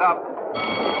 flag is up.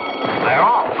 They're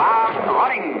off, bound,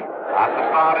 running. At the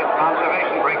start is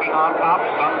Conservation breaking on top.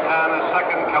 Suntan is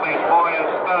second. Kelly's Boy is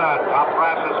third. Top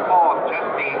Brass is fourth.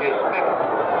 Chesty is fifth.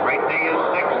 Great Day is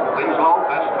sixth. Winslow,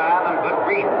 Best Man, and Good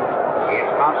Grief.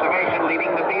 It's Conservation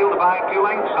leading the field by 2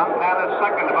 lengths. Suntan is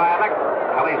second by a neck.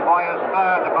 Kelly's Boy is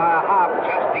third by a half.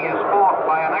 Chesty is fourth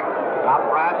by a neck. Top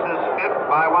Brass is fifth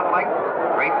by 1 length.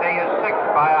 Great Day is sixth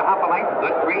by a half a length.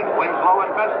 Good Grief, Winslow,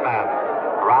 and Best Man.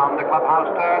 Around the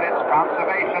clubhouse turn, it's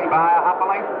Conservation by a half a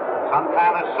length.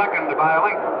 Suntan is second by a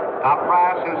length. Top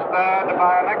Brass is third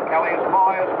by a neck. Kelly's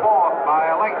Boy is fourth by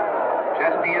a length.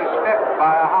 Chesty is fifth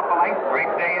by a half a length.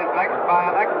 Great Day is next by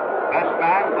a neck. Best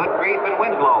Man, Good Grief, and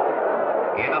Winslow.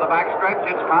 Into the backstretch,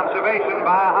 it's Conservation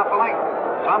by a half a length.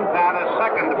 Suntan is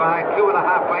second by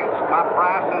 2.5 lengths. Top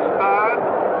Brass is third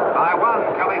by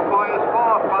 1. Kelly's Boy is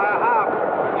fourth by a half.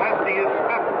 Chesty is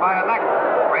fifth by a neck.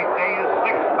 Great Day is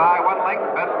sixth by 1 length.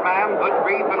 Best Man, Good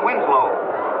Grief, and Winslow.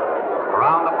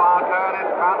 Around the far turn,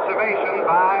 it's Conservation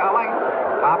by a length.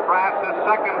 Top Brass is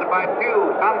second by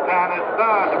 2. Suntan is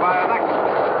third by a neck.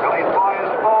 Kelly's Boy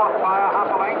is fourth by a half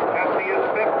a length. Chesty is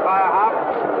fifth by a half.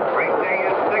 Great Day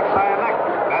is sixth by a neck.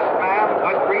 Best Man,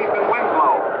 Good Grief, and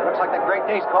Winslow. Looks like the Great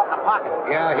Day's caught in a pocket.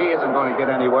 Yeah, he isn't going to get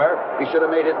anywhere. He should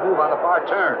have made his move on the far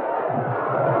turn.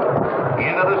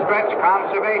 Into the stretch,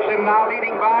 Conservation now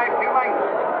leading by 2 lengths.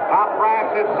 Top Brass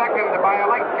is second by a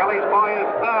length. Kelly's Boy is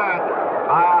third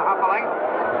by a half a length.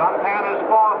 Suntan is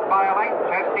fourth by a length.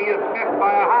 Chesty is fifth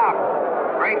by a half.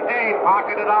 Great Day,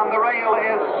 pocketed on the rail,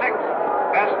 is sixth.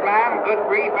 Best Man, Good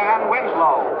Grief, and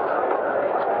Winslow.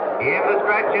 In the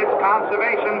stretch, it's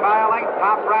Conservation by a length.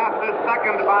 Top Brass is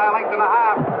second by a length and a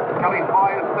half. Kelly's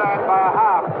Boy is third by a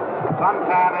half.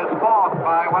 Suntan is fourth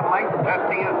by 1 length.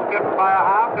 Testy is fifth by a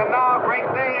half. And now Great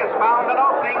Day has found an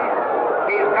opening.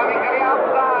 He's coming to the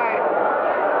outside.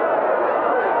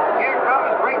 Here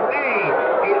comes Great Day.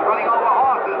 He's running over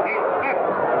horses. He's fifth.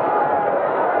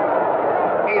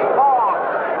 He's fourth.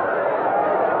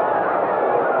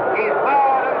 He's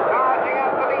third and charging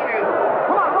at the leaders.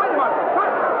 Come on, run, Mark.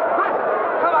 Run.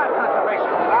 Come on,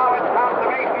 Conservation. Now it's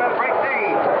Conservation and Great Day.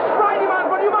 Ride him on,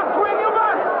 but you must win, you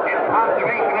must. It's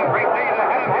Conservation and Great Day.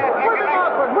 They're head and head, neck and neck.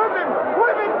 Whip him.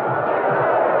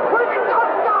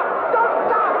 Don't stop.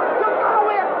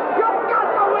 You've got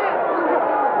to win.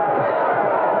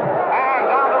 And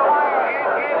down to the wire.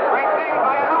 It is Great Day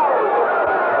by a nose.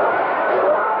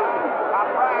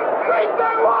 Great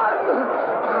Day won.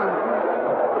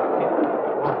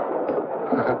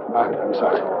 I'm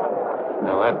sorry.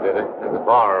 No, that did it. There's a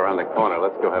bar around the corner.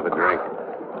 Let's go have a drink.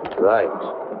 Right.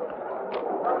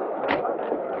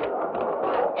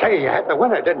 Say, you had the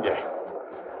winner, didn't you?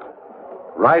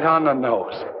 Right on the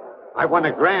nose. I won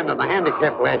 $1,000 in the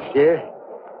handicap last year.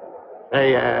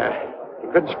 Hey,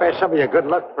 you couldn't spare some of your good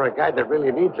luck for a guy that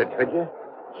really needs it, could you?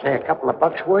 Say a couple of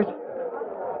bucks for it?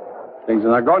 Things are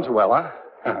not going so well, huh?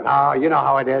 No, you know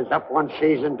how it is. Up one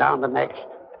season, down the next.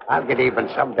 I'll get even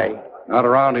someday. Not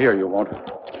around here, you won't.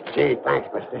 Gee, thanks,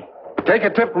 mister. Take a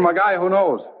tip from a guy who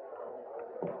knows.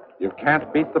 You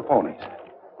can't beat the ponies.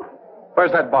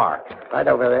 Where's that bar? Right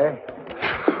over there.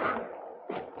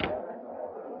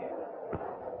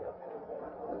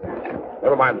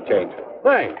 Never mind the change.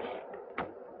 Thanks.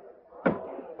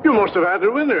 You must have had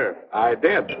the winner. I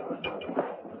did.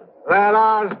 That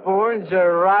Osborne's a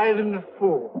riding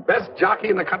fool. Best jockey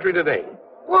in the country today.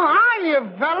 Well, hiya,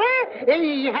 fella.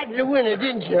 You had the winner,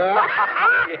 didn't you?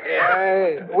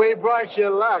 Hey, we brought you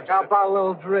luck. How about a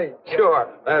little drink? Sure.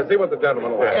 See what the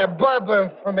gentleman wants.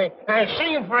 Bourbon for me.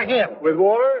 Same for him. With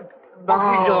water?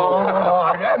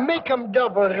 No. Make him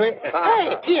double.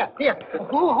 Hey, here.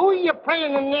 Who are you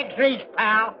playing in the next race,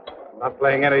 pal? Not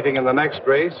playing anything in the next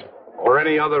race or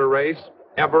any other race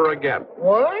ever again.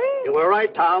 What? You were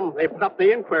right, Tom. They put up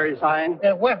the inquiry sign.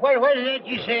 What is that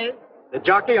you said? The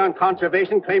jockey on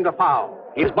Conservation claimed a foul.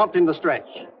 He was bumped in the stretch.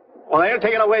 Well, they'll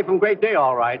take it away from Great Day,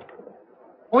 all right.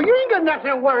 Well, you ain't got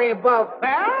nothing to worry about,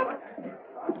 pal.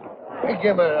 Hey,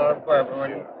 give me another bourbon, will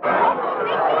you?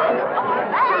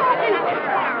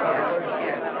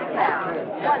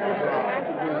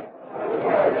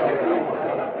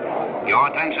 Your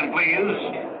attention,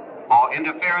 please. For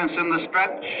interference in the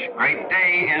stretch, Great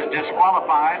Day is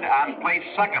disqualified and placed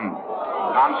second.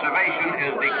 Conservation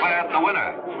is declared the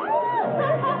winner.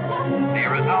 The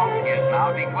result is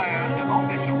now declared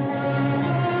official.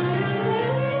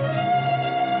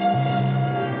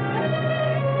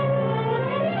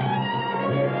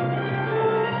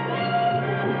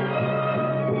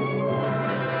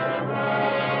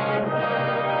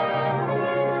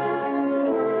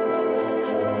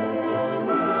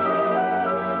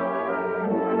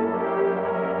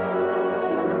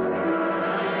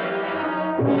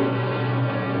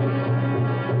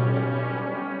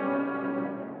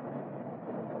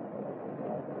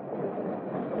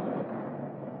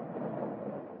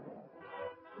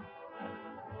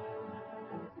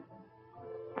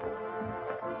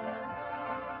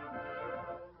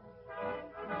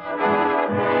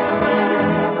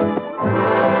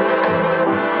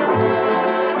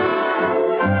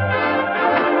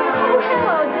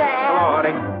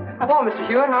 Hello, Mr.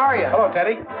 Hewitt. How are you? Hello,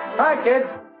 Teddy. Hi, kids.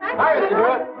 Hi, Mr.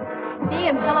 Hewitt. He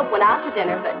and Philip went out to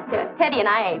dinner, but Teddy and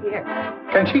I ain't here.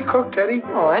 Can she cook, Teddy?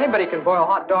 Oh, anybody can boil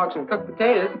hot dogs and cook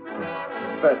potatoes.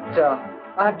 But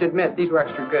I have to admit, these were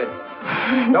extra good.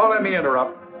 Don't let me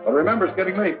interrupt. But remember, it's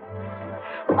getting late.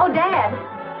 Oh, Dad.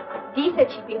 Dee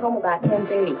said she'd be home about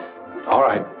 10:30. All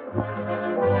right.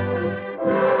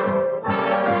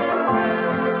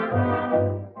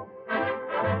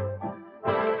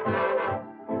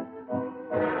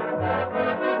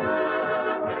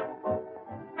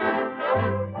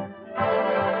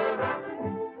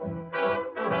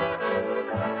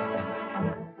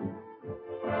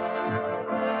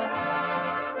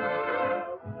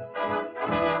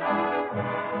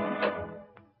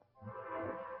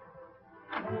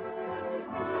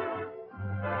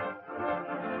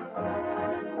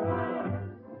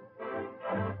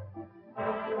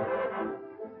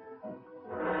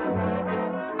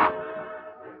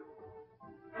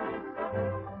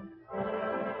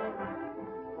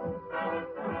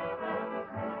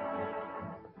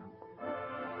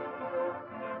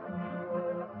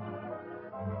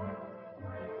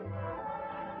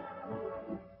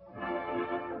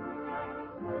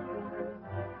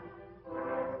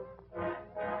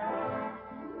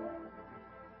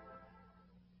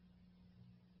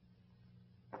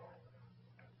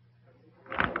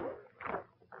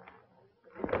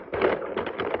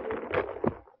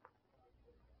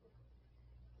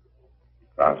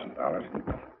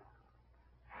 $1,000.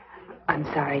 I'm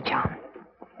sorry, John.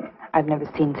 I've never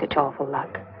seen such awful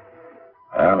luck.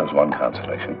 Well, there's one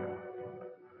consolation.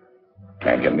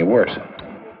 Can't get any worse.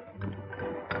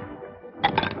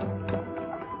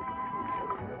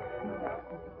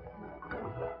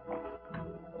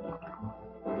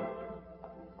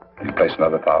 Can you place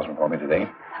another 1,000 for me today?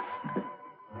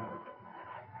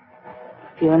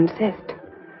 If you insist.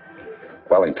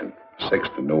 Wellington, 6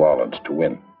 to New Orleans to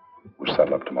win. We'll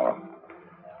settle up tomorrow.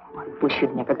 I wish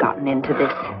you'd never gotten into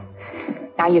this.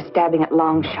 Now you're stabbing at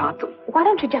long shots. Why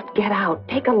don't you just get out?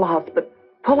 Take a loss, but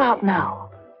pull out now.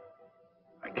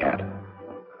 I can't.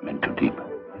 I'm in too deep.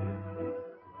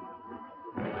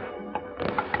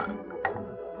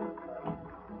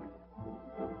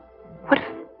 What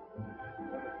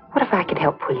if I could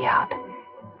help pull you out?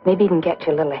 Maybe even get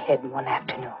you a little ahead in one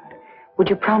afternoon. Would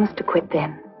you promise to quit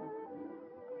then?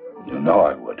 You know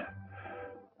I would.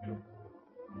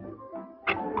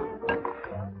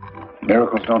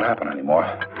 Miracles don't happen anymore.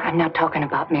 I'm not talking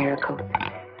about miracles.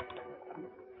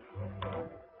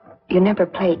 You never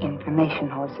play information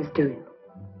horses, do you?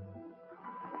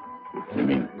 You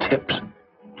mean tips?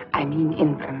 I mean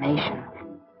information.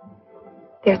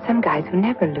 There are some guys who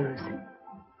never lose.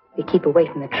 They keep away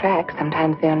from the track.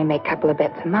 Sometimes they only make a couple of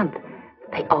bets a month.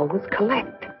 But they always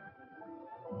collect.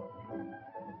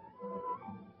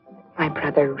 My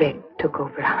brother Rick took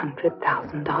over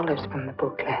 $100,000 from the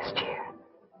book last year.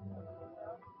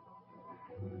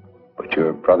 But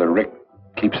your brother Rick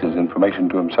keeps his information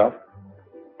to himself?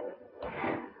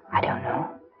 I don't know.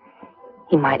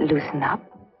 He might loosen up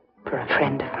for a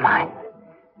friend of mine.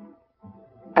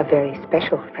 A very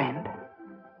special friend.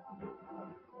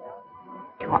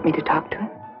 Do you want me to talk to him?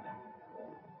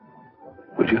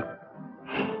 Would you?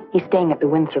 He's staying at the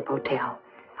Windsor Hotel.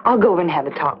 I'll go over and have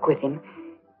a talk with him.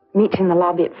 Meet you in the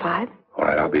lobby at 5? All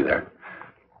right, I'll be there.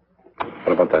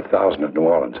 What about that 1,000 at New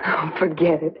Orleans? Oh,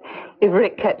 forget it. If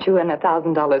Rick cuts you in,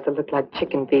 $1,000 will look like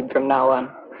chicken feed from now on.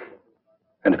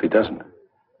 And if he doesn't?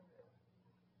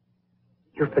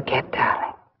 You forget,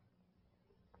 darling.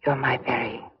 You're my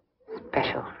very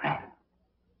special friend.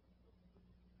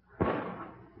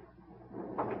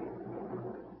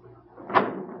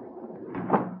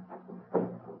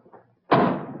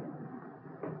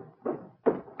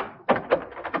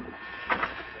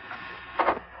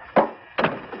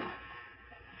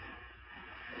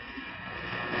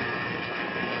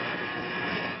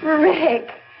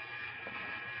 Rick.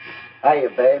 Hiya,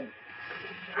 babe.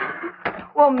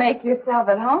 Well, make yourself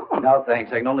at home. No,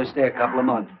 thanks. I can only stay a couple of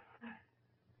months.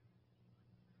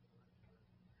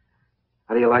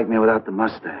 How do you like me without the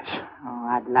mustache? Oh,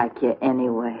 I'd like you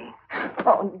anyway.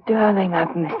 Oh, darling,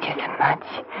 I've missed you so much.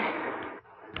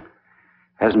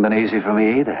 Hasn't been easy for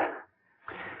me either.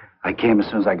 I came as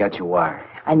soon as I got your wire.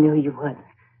 I knew you would.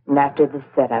 And after this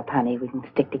setup, honey, we can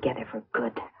stick together for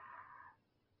good.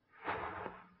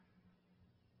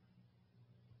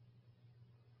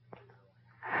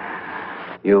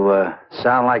 You,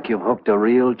 sound like you've hooked a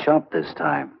real chump this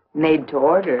time. Made to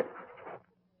order.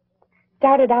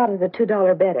 Started out as a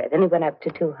 $2 better, then he went up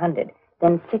to 200,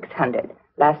 then 600.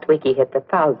 Last week he hit the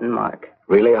 1,000 mark.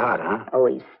 Really hot, huh? Oh,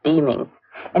 he's steaming.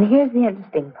 And here's the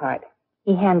interesting part.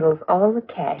 He handles all the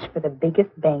cash for the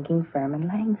biggest banking firm in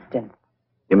Langston.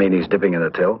 You mean he's dipping in the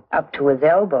till? Up to his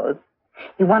elbows.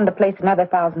 He wanted to place another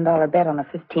 $1,000 bet on a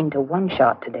 15-to-1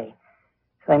 shot today.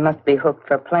 So he must be hooked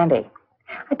for plenty.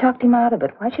 I talked him out of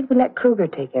it. Why should we let Kruger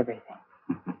take everything?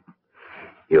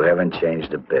 You haven't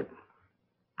changed a bit.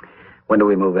 When do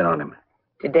we move in on him?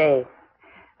 Today.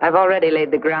 I've already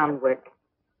laid the groundwork.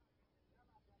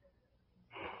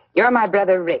 You're my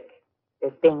brother Rick.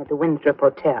 They're staying at the Windsor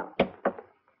Hotel.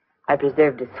 I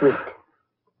preserved a suite.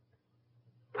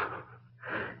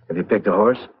 Have you picked a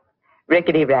horse?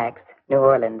 Rickety Racks, New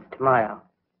Orleans, tomorrow.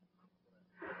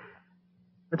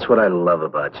 That's what I love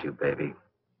about you, baby.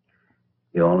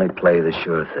 You only play the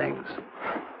sure things.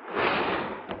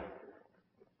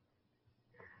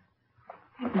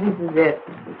 This is it.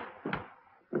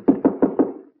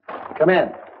 Come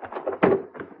in.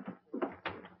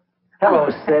 Hello,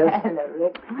 sis. Hello,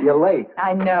 Rick. You're late.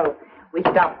 I know. We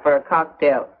stopped for a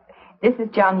cocktail. This is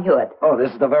John Hewitt. Oh,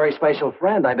 this is the very special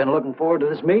friend. I've been looking forward to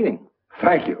this meeting.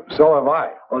 Thank you. So have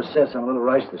I. Oh, sis, I'm a little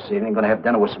rushed this evening. Going to have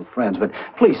dinner with some friends, but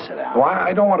please sit down. Well,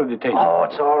 I don't want to detain you. Oh,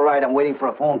 it's all right. I'm waiting for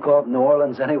a phone call from New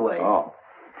Orleans anyway. Oh.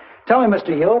 Tell me,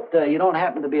 Mr. Hewitt, you don't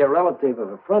happen to be a relative of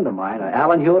a friend of mine,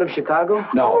 Alan Hewitt of Chicago?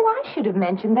 No. Oh, I should have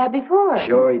mentioned that before.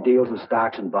 Sure, he deals in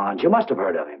stocks and bonds. You must have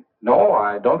heard of him. No,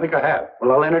 I don't think I have.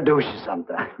 Well, I'll introduce you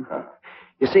sometime.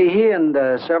 You see, he and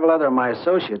several other of my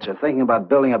associates are thinking about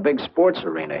building a big sports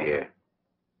arena here.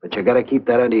 But you got to keep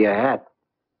that under your hat.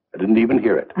 I didn't even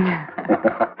hear it.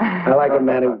 I like a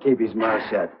man who can keep his mouth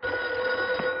shut.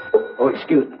 Oh,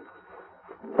 excuse me.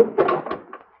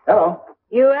 Hello.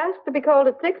 You asked to be called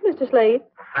at 6, Mr. Slate.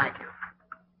 Thank you.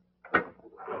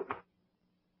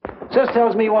 Sis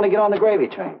tells me you want to get on the gravy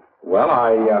train. Well,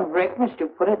 Rick, must you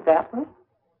put it that way?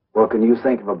 Well, can you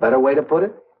think of a better way to put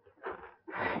it?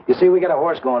 You see, we got a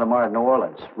horse going tomorrow to New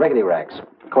Orleans. Rickety racks.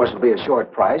 Of course, it'll be a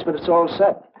short price, but it's all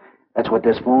set. That's what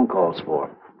this phone call's for.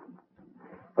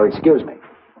 Oh, excuse me.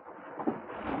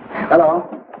 Hello?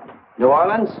 New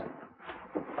Orleans?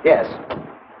 Yes.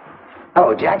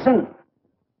 Hello, Jackson?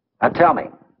 Now tell me,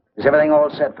 is everything all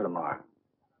set for tomorrow?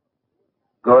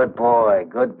 Good boy,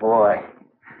 good boy.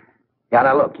 Yeah,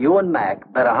 now look, you and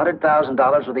Mac bet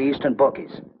 $100,000 with the Eastern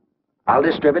bookies. I'll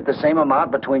distribute the same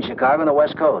amount between Chicago and the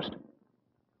West Coast.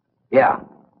 Yeah.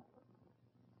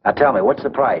 Now tell me, what's the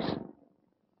price?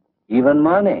 Even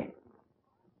money.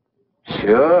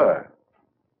 Sure.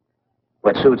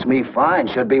 What suits me fine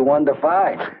should be 1 to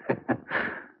 5.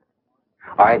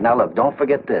 All right, now look, don't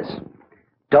forget this.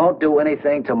 Don't do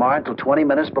anything tomorrow until 20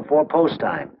 minutes before post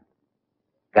time.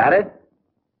 Got it?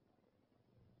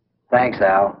 Thanks,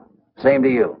 Al. Same to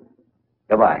you.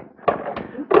 Goodbye.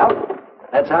 Well,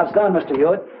 that's how it's done, Mr.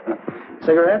 Hewitt.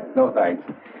 Cigarette? No, thanks.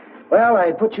 Well,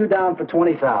 I put you down for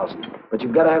 20,000, but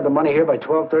you've got to have the money here by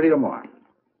 12:30 tomorrow.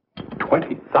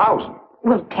 20,000?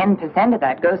 Well, 10% of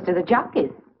that goes to the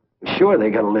jockeys. Sure, they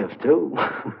got to live, too.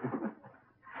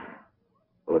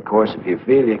 Well, of course, if you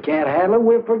feel you can't handle it,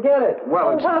 we'll forget it.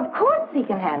 Well, of course he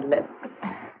can handle it.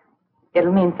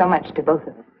 It'll mean so much to both of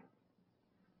us.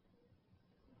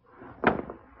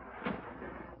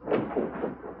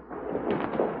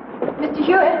 Mr.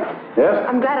 Hewitt. Yes?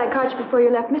 I'm glad I caught you before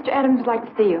you left. Mr. Adams would like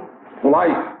to see you. Well,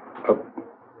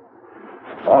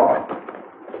 all right.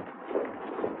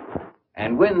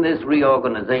 And when this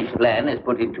reorganization plan is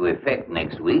put into effect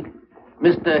next week,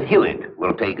 Mr. Hewitt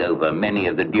will take over many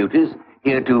of the duties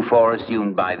heretofore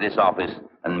assumed by this office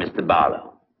and Mr.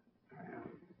 Barlow.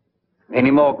 Any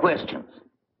more questions?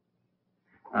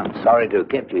 I'm sorry to have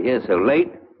kept you here so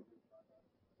late.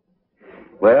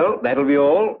 Well, that'll be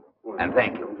all, and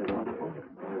thank you.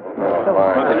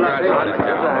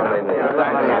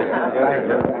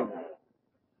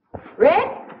 Rick?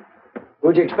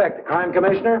 Who'd you expect, the crime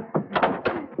commissioner?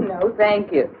 No,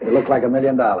 thank you. You look like $1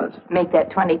 million. Make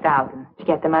that 20,000. Did you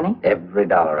get the money? Every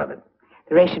dollar of it.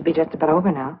 The race should be just about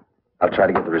over now. I'll try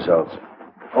to get the results.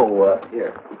 Oh,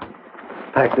 here.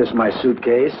 Pack this in my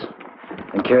suitcase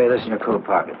and carry this in your coat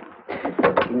pocket. You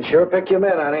can sure pick your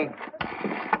men, honey.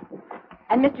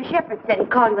 And Mr. Shepherd said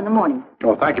he'd call you in the morning.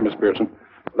 Oh, thank you, Miss Pearson.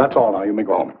 That's all now. You may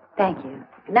go home. Thank you.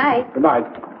 Good night. Good night.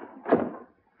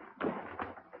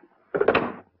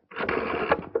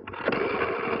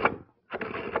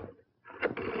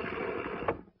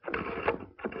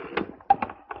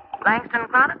 Langston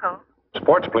Chronicle.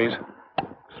 Sports, please.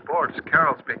 Sports,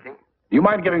 Carroll speaking. Do you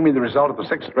mind giving me the result of the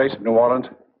 6th race at New Orleans?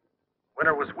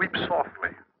 Winner was Weep Softly.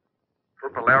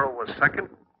 Turpalero was second.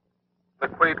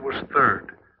 McQuaid was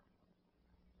third.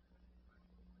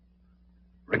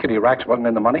 Rickety Racks wasn't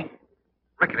in the money?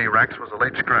 Rickety Racks was a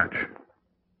late scratch.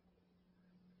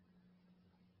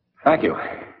 Thank you.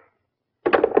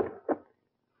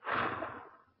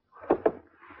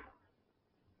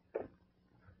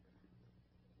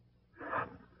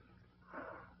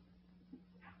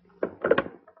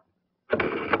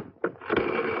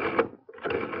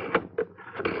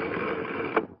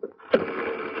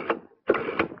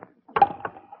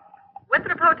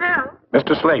 Winthrop Hotel.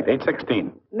 Mr. Slate,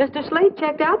 816. Mr. Slate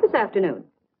checked out this afternoon.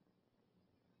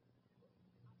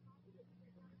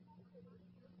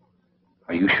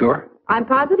 Are you sure? I'm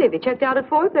positive. He checked out at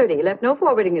 4:30. He left no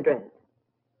forwarding address.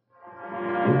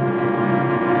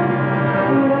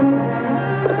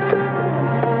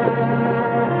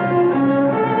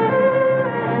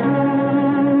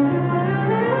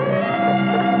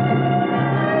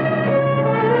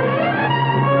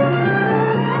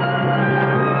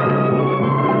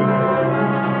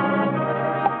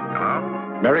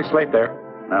 Mary Slate there?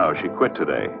 No, she quit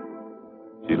today.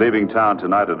 She's leaving town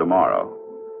tonight or tomorrow.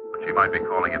 But she might be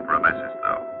calling in for a message,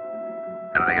 though.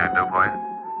 Anything I can do for you?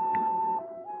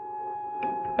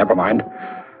 Never mind.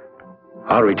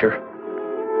 I'll reach her.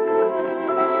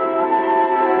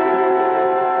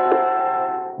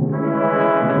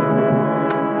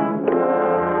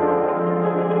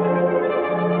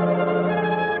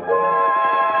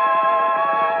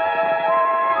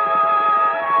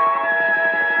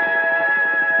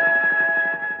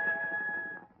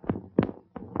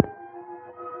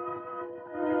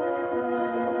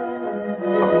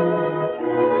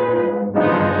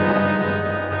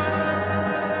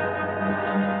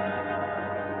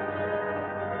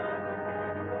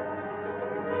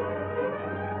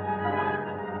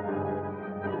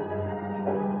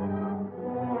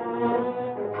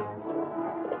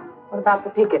 about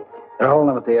the tickets? They're holding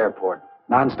them at the airport.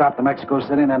 Non-stop to Mexico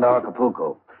City and then to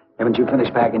Acapulco. Haven't you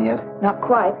finished packing yet? Not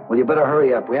quite. Well, you better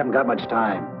hurry up. We haven't got much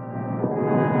time.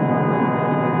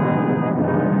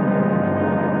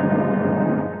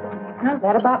 Well,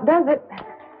 that about does it.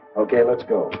 Okay, let's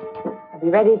go. I'll be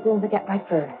ready as soon as I get my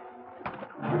fur.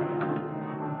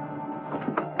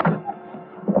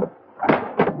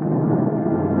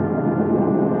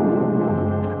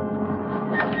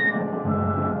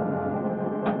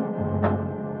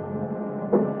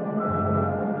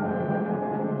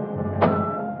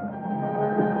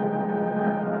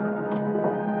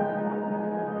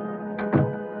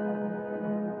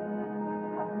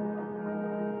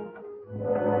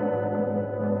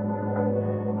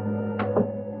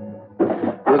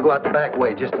 We'll go out the back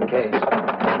way, just in case.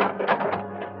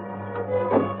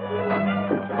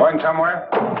 Going somewhere?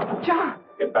 John!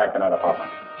 Get back in that apartment.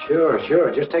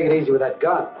 Sure. Just take it easy with that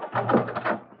gun.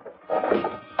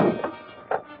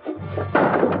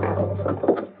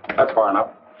 That's far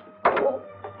enough.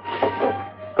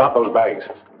 Drop those bags.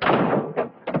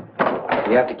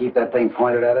 You have to keep that thing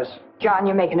pointed at us? John,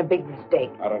 you're making a big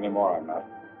mistake. Not anymore, I'm not.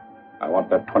 I want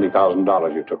that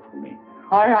 $20,000 you took from me.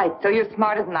 All right, so you're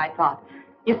smarter than I thought.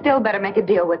 You still better make a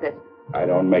deal with us. I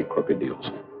don't make crooked deals.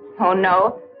 Oh,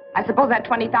 no? I suppose that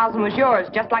 $20,000 was yours,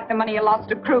 just like the money you lost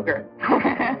to Kruger.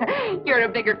 You're a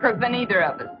bigger crook than either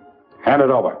of us. Hand it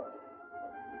over.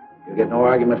 You get no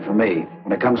argument from me.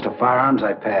 When it comes to firearms,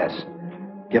 I pass.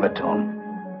 Give it to him.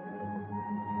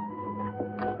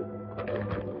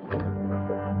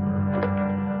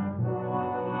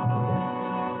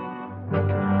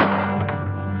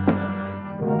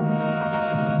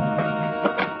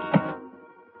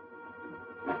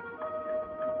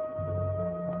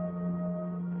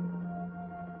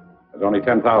 There's only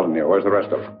 10,000 here. Where's the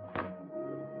rest of it?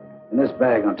 In this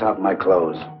bag on top of my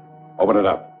clothes. Open it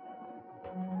up.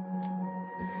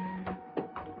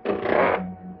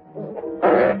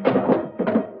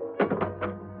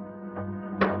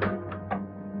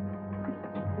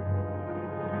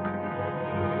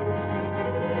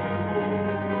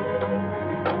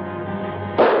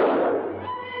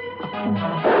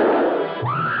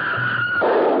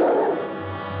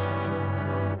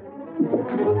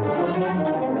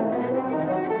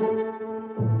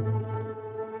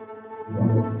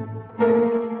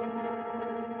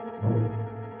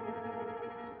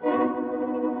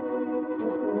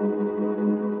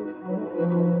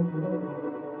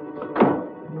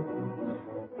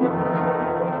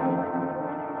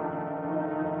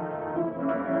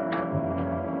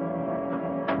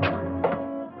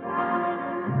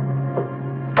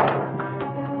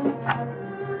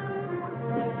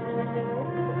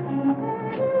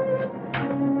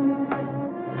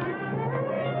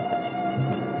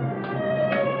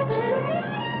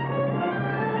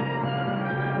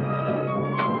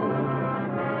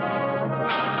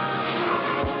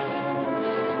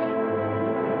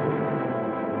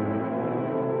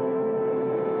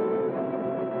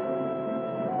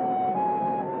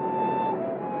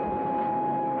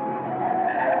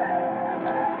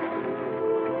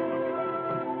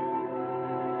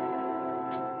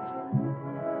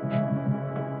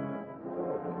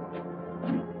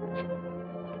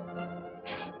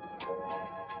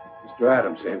 Mr.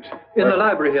 Adams, James. In the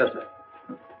library here, sir.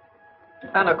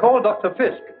 Anna, call Dr.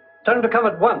 Fisk. Tell him to come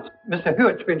at once. Mr.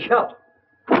 Hewitt's been shot.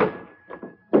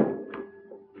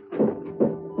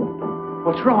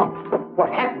 What's wrong? What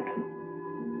happened?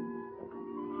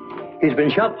 He's been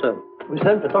shot, sir. We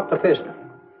sent for Dr. Fisk.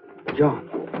 John,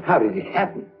 how did it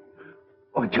happen?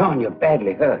 Oh, John, you're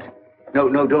badly hurt. No,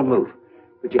 don't move.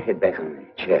 Put your head back on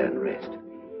the chair and rest.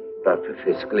 Dr.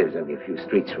 Fisk lives only a few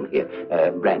streets from here.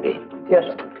 Brandy. Yes,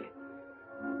 sir.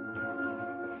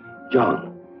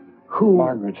 John, who...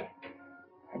 Margaret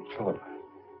and Philip.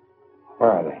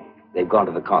 Where are they? They've gone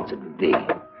to the concert with Dee.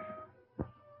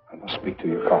 I must speak to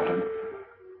you, Carlton.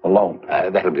 Alone.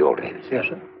 That'll be all right. Yes,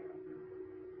 sir.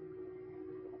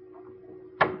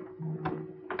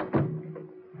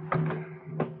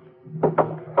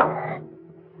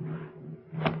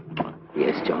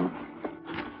 Yes, John?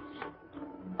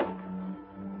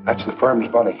 That's the firm's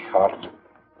money, Carlton.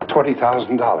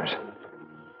 $20,000.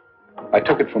 I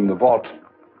took it from the vault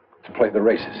to play the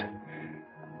races.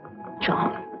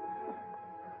 John,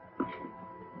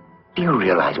 do you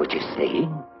realize what you're saying?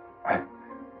 I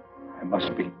must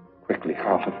speak quickly,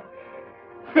 Carlton.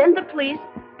 Send the police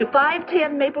to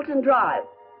 510 Mapleton Drive.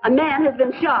 A man has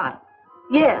been shot.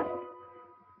 Yes.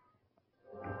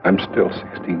 I'm still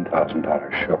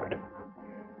 $16,000 short.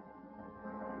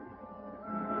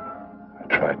 I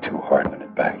tried too hard to win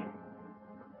it back.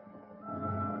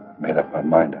 Made up my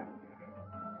mind.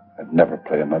 I'd never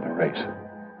play another race.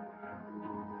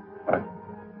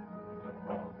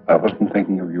 I wasn't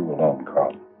thinking of you alone,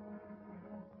 Carl.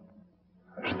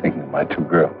 I was thinking of my two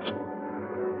girls.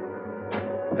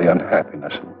 Of the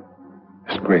unhappiness and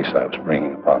disgrace I was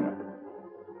bringing upon them.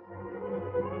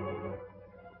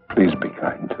 Please be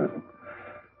kind to them.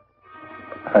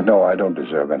 I know I don't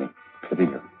deserve any pity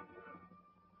or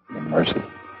any mercy.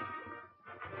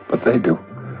 But they do.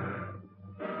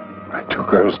 My two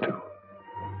girls do.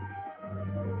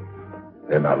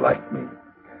 They're not like me.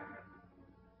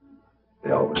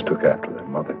 They always took after their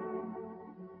mother.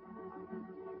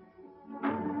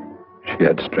 She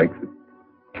had strength and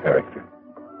character.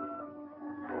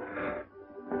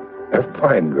 They're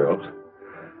fine girls.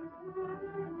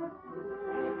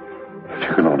 If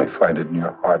you can only find it in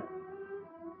your heart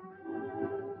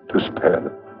to spare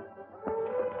them.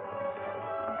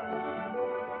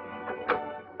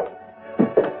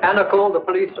 Anna called the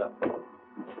police, sir.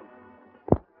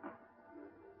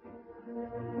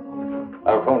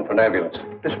 I'll phone for an ambulance.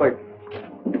 This way.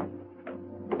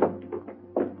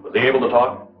 Was he able to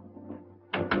talk?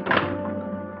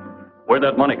 Where'd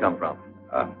that money come from?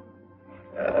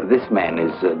 This man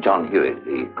is John Hewitt,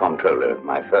 the comptroller of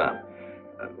my firm.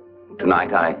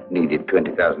 Tonight I needed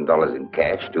 $20,000 in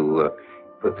cash to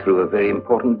put through a very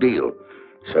important deal.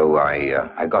 So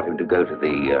I got him to go to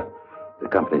the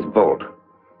company's vault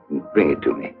and bring it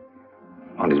to me.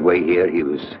 On his way here, he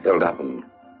was held up and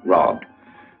robbed.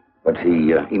 But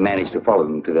he managed to follow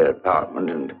them to their apartment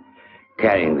and,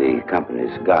 carrying the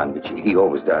company's gun, which he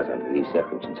always does under these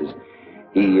circumstances,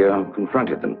 he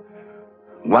confronted them.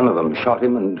 One of them shot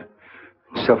him, and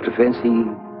in self-defense,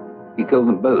 he killed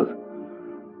them both.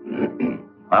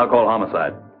 I'll call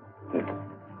homicide.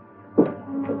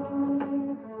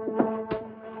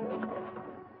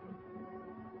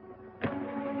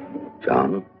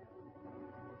 John,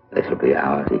 this will be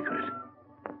our secret.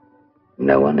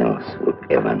 No one else will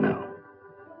ever know.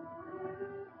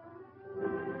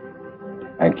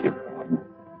 Thank you, Gordon.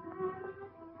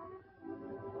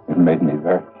 It made me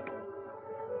very,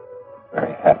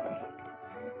 very happy.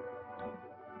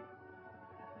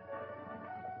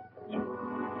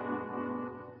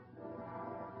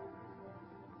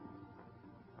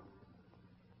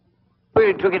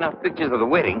 We took enough pictures of the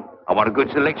wedding. I want a good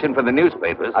selection for the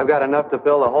newspapers. I've got enough to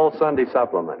fill the whole Sunday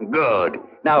supplement. Good.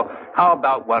 Now, how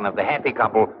about one of the happy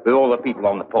couple with all the people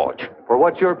on the porch? For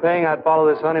what you're paying, I'd follow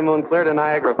this honeymoon clear to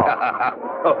Niagara Falls.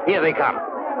 Oh, here they come.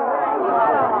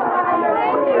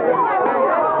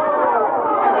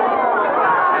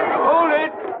 Hold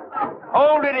it.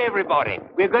 Hold it, everybody.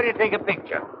 We're going to take a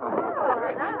picture.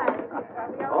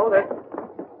 Hold it.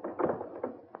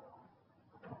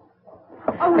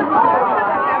 Oh, no.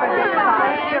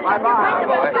 Bye-bye.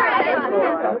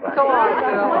 Go on,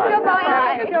 Phil.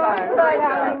 Goodbye.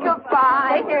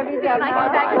 Goodbye. Take care of yourself.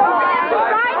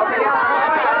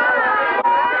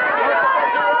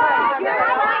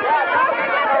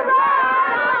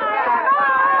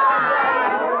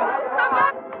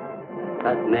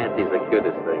 That Nancy's the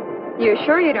cutest thing. You're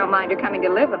sure you don't mind her coming to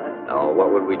live with us? Oh,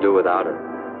 what would we do without her?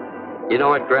 You know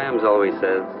what Grams always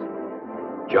says?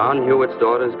 John Hewitt's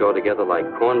daughters go together like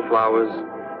cornflowers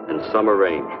and summer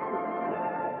rain.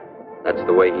 That's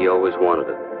the way he always wanted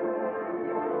it.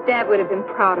 Dad would have been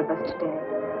proud of us today.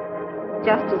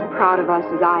 Just as proud of us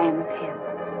as I am of him.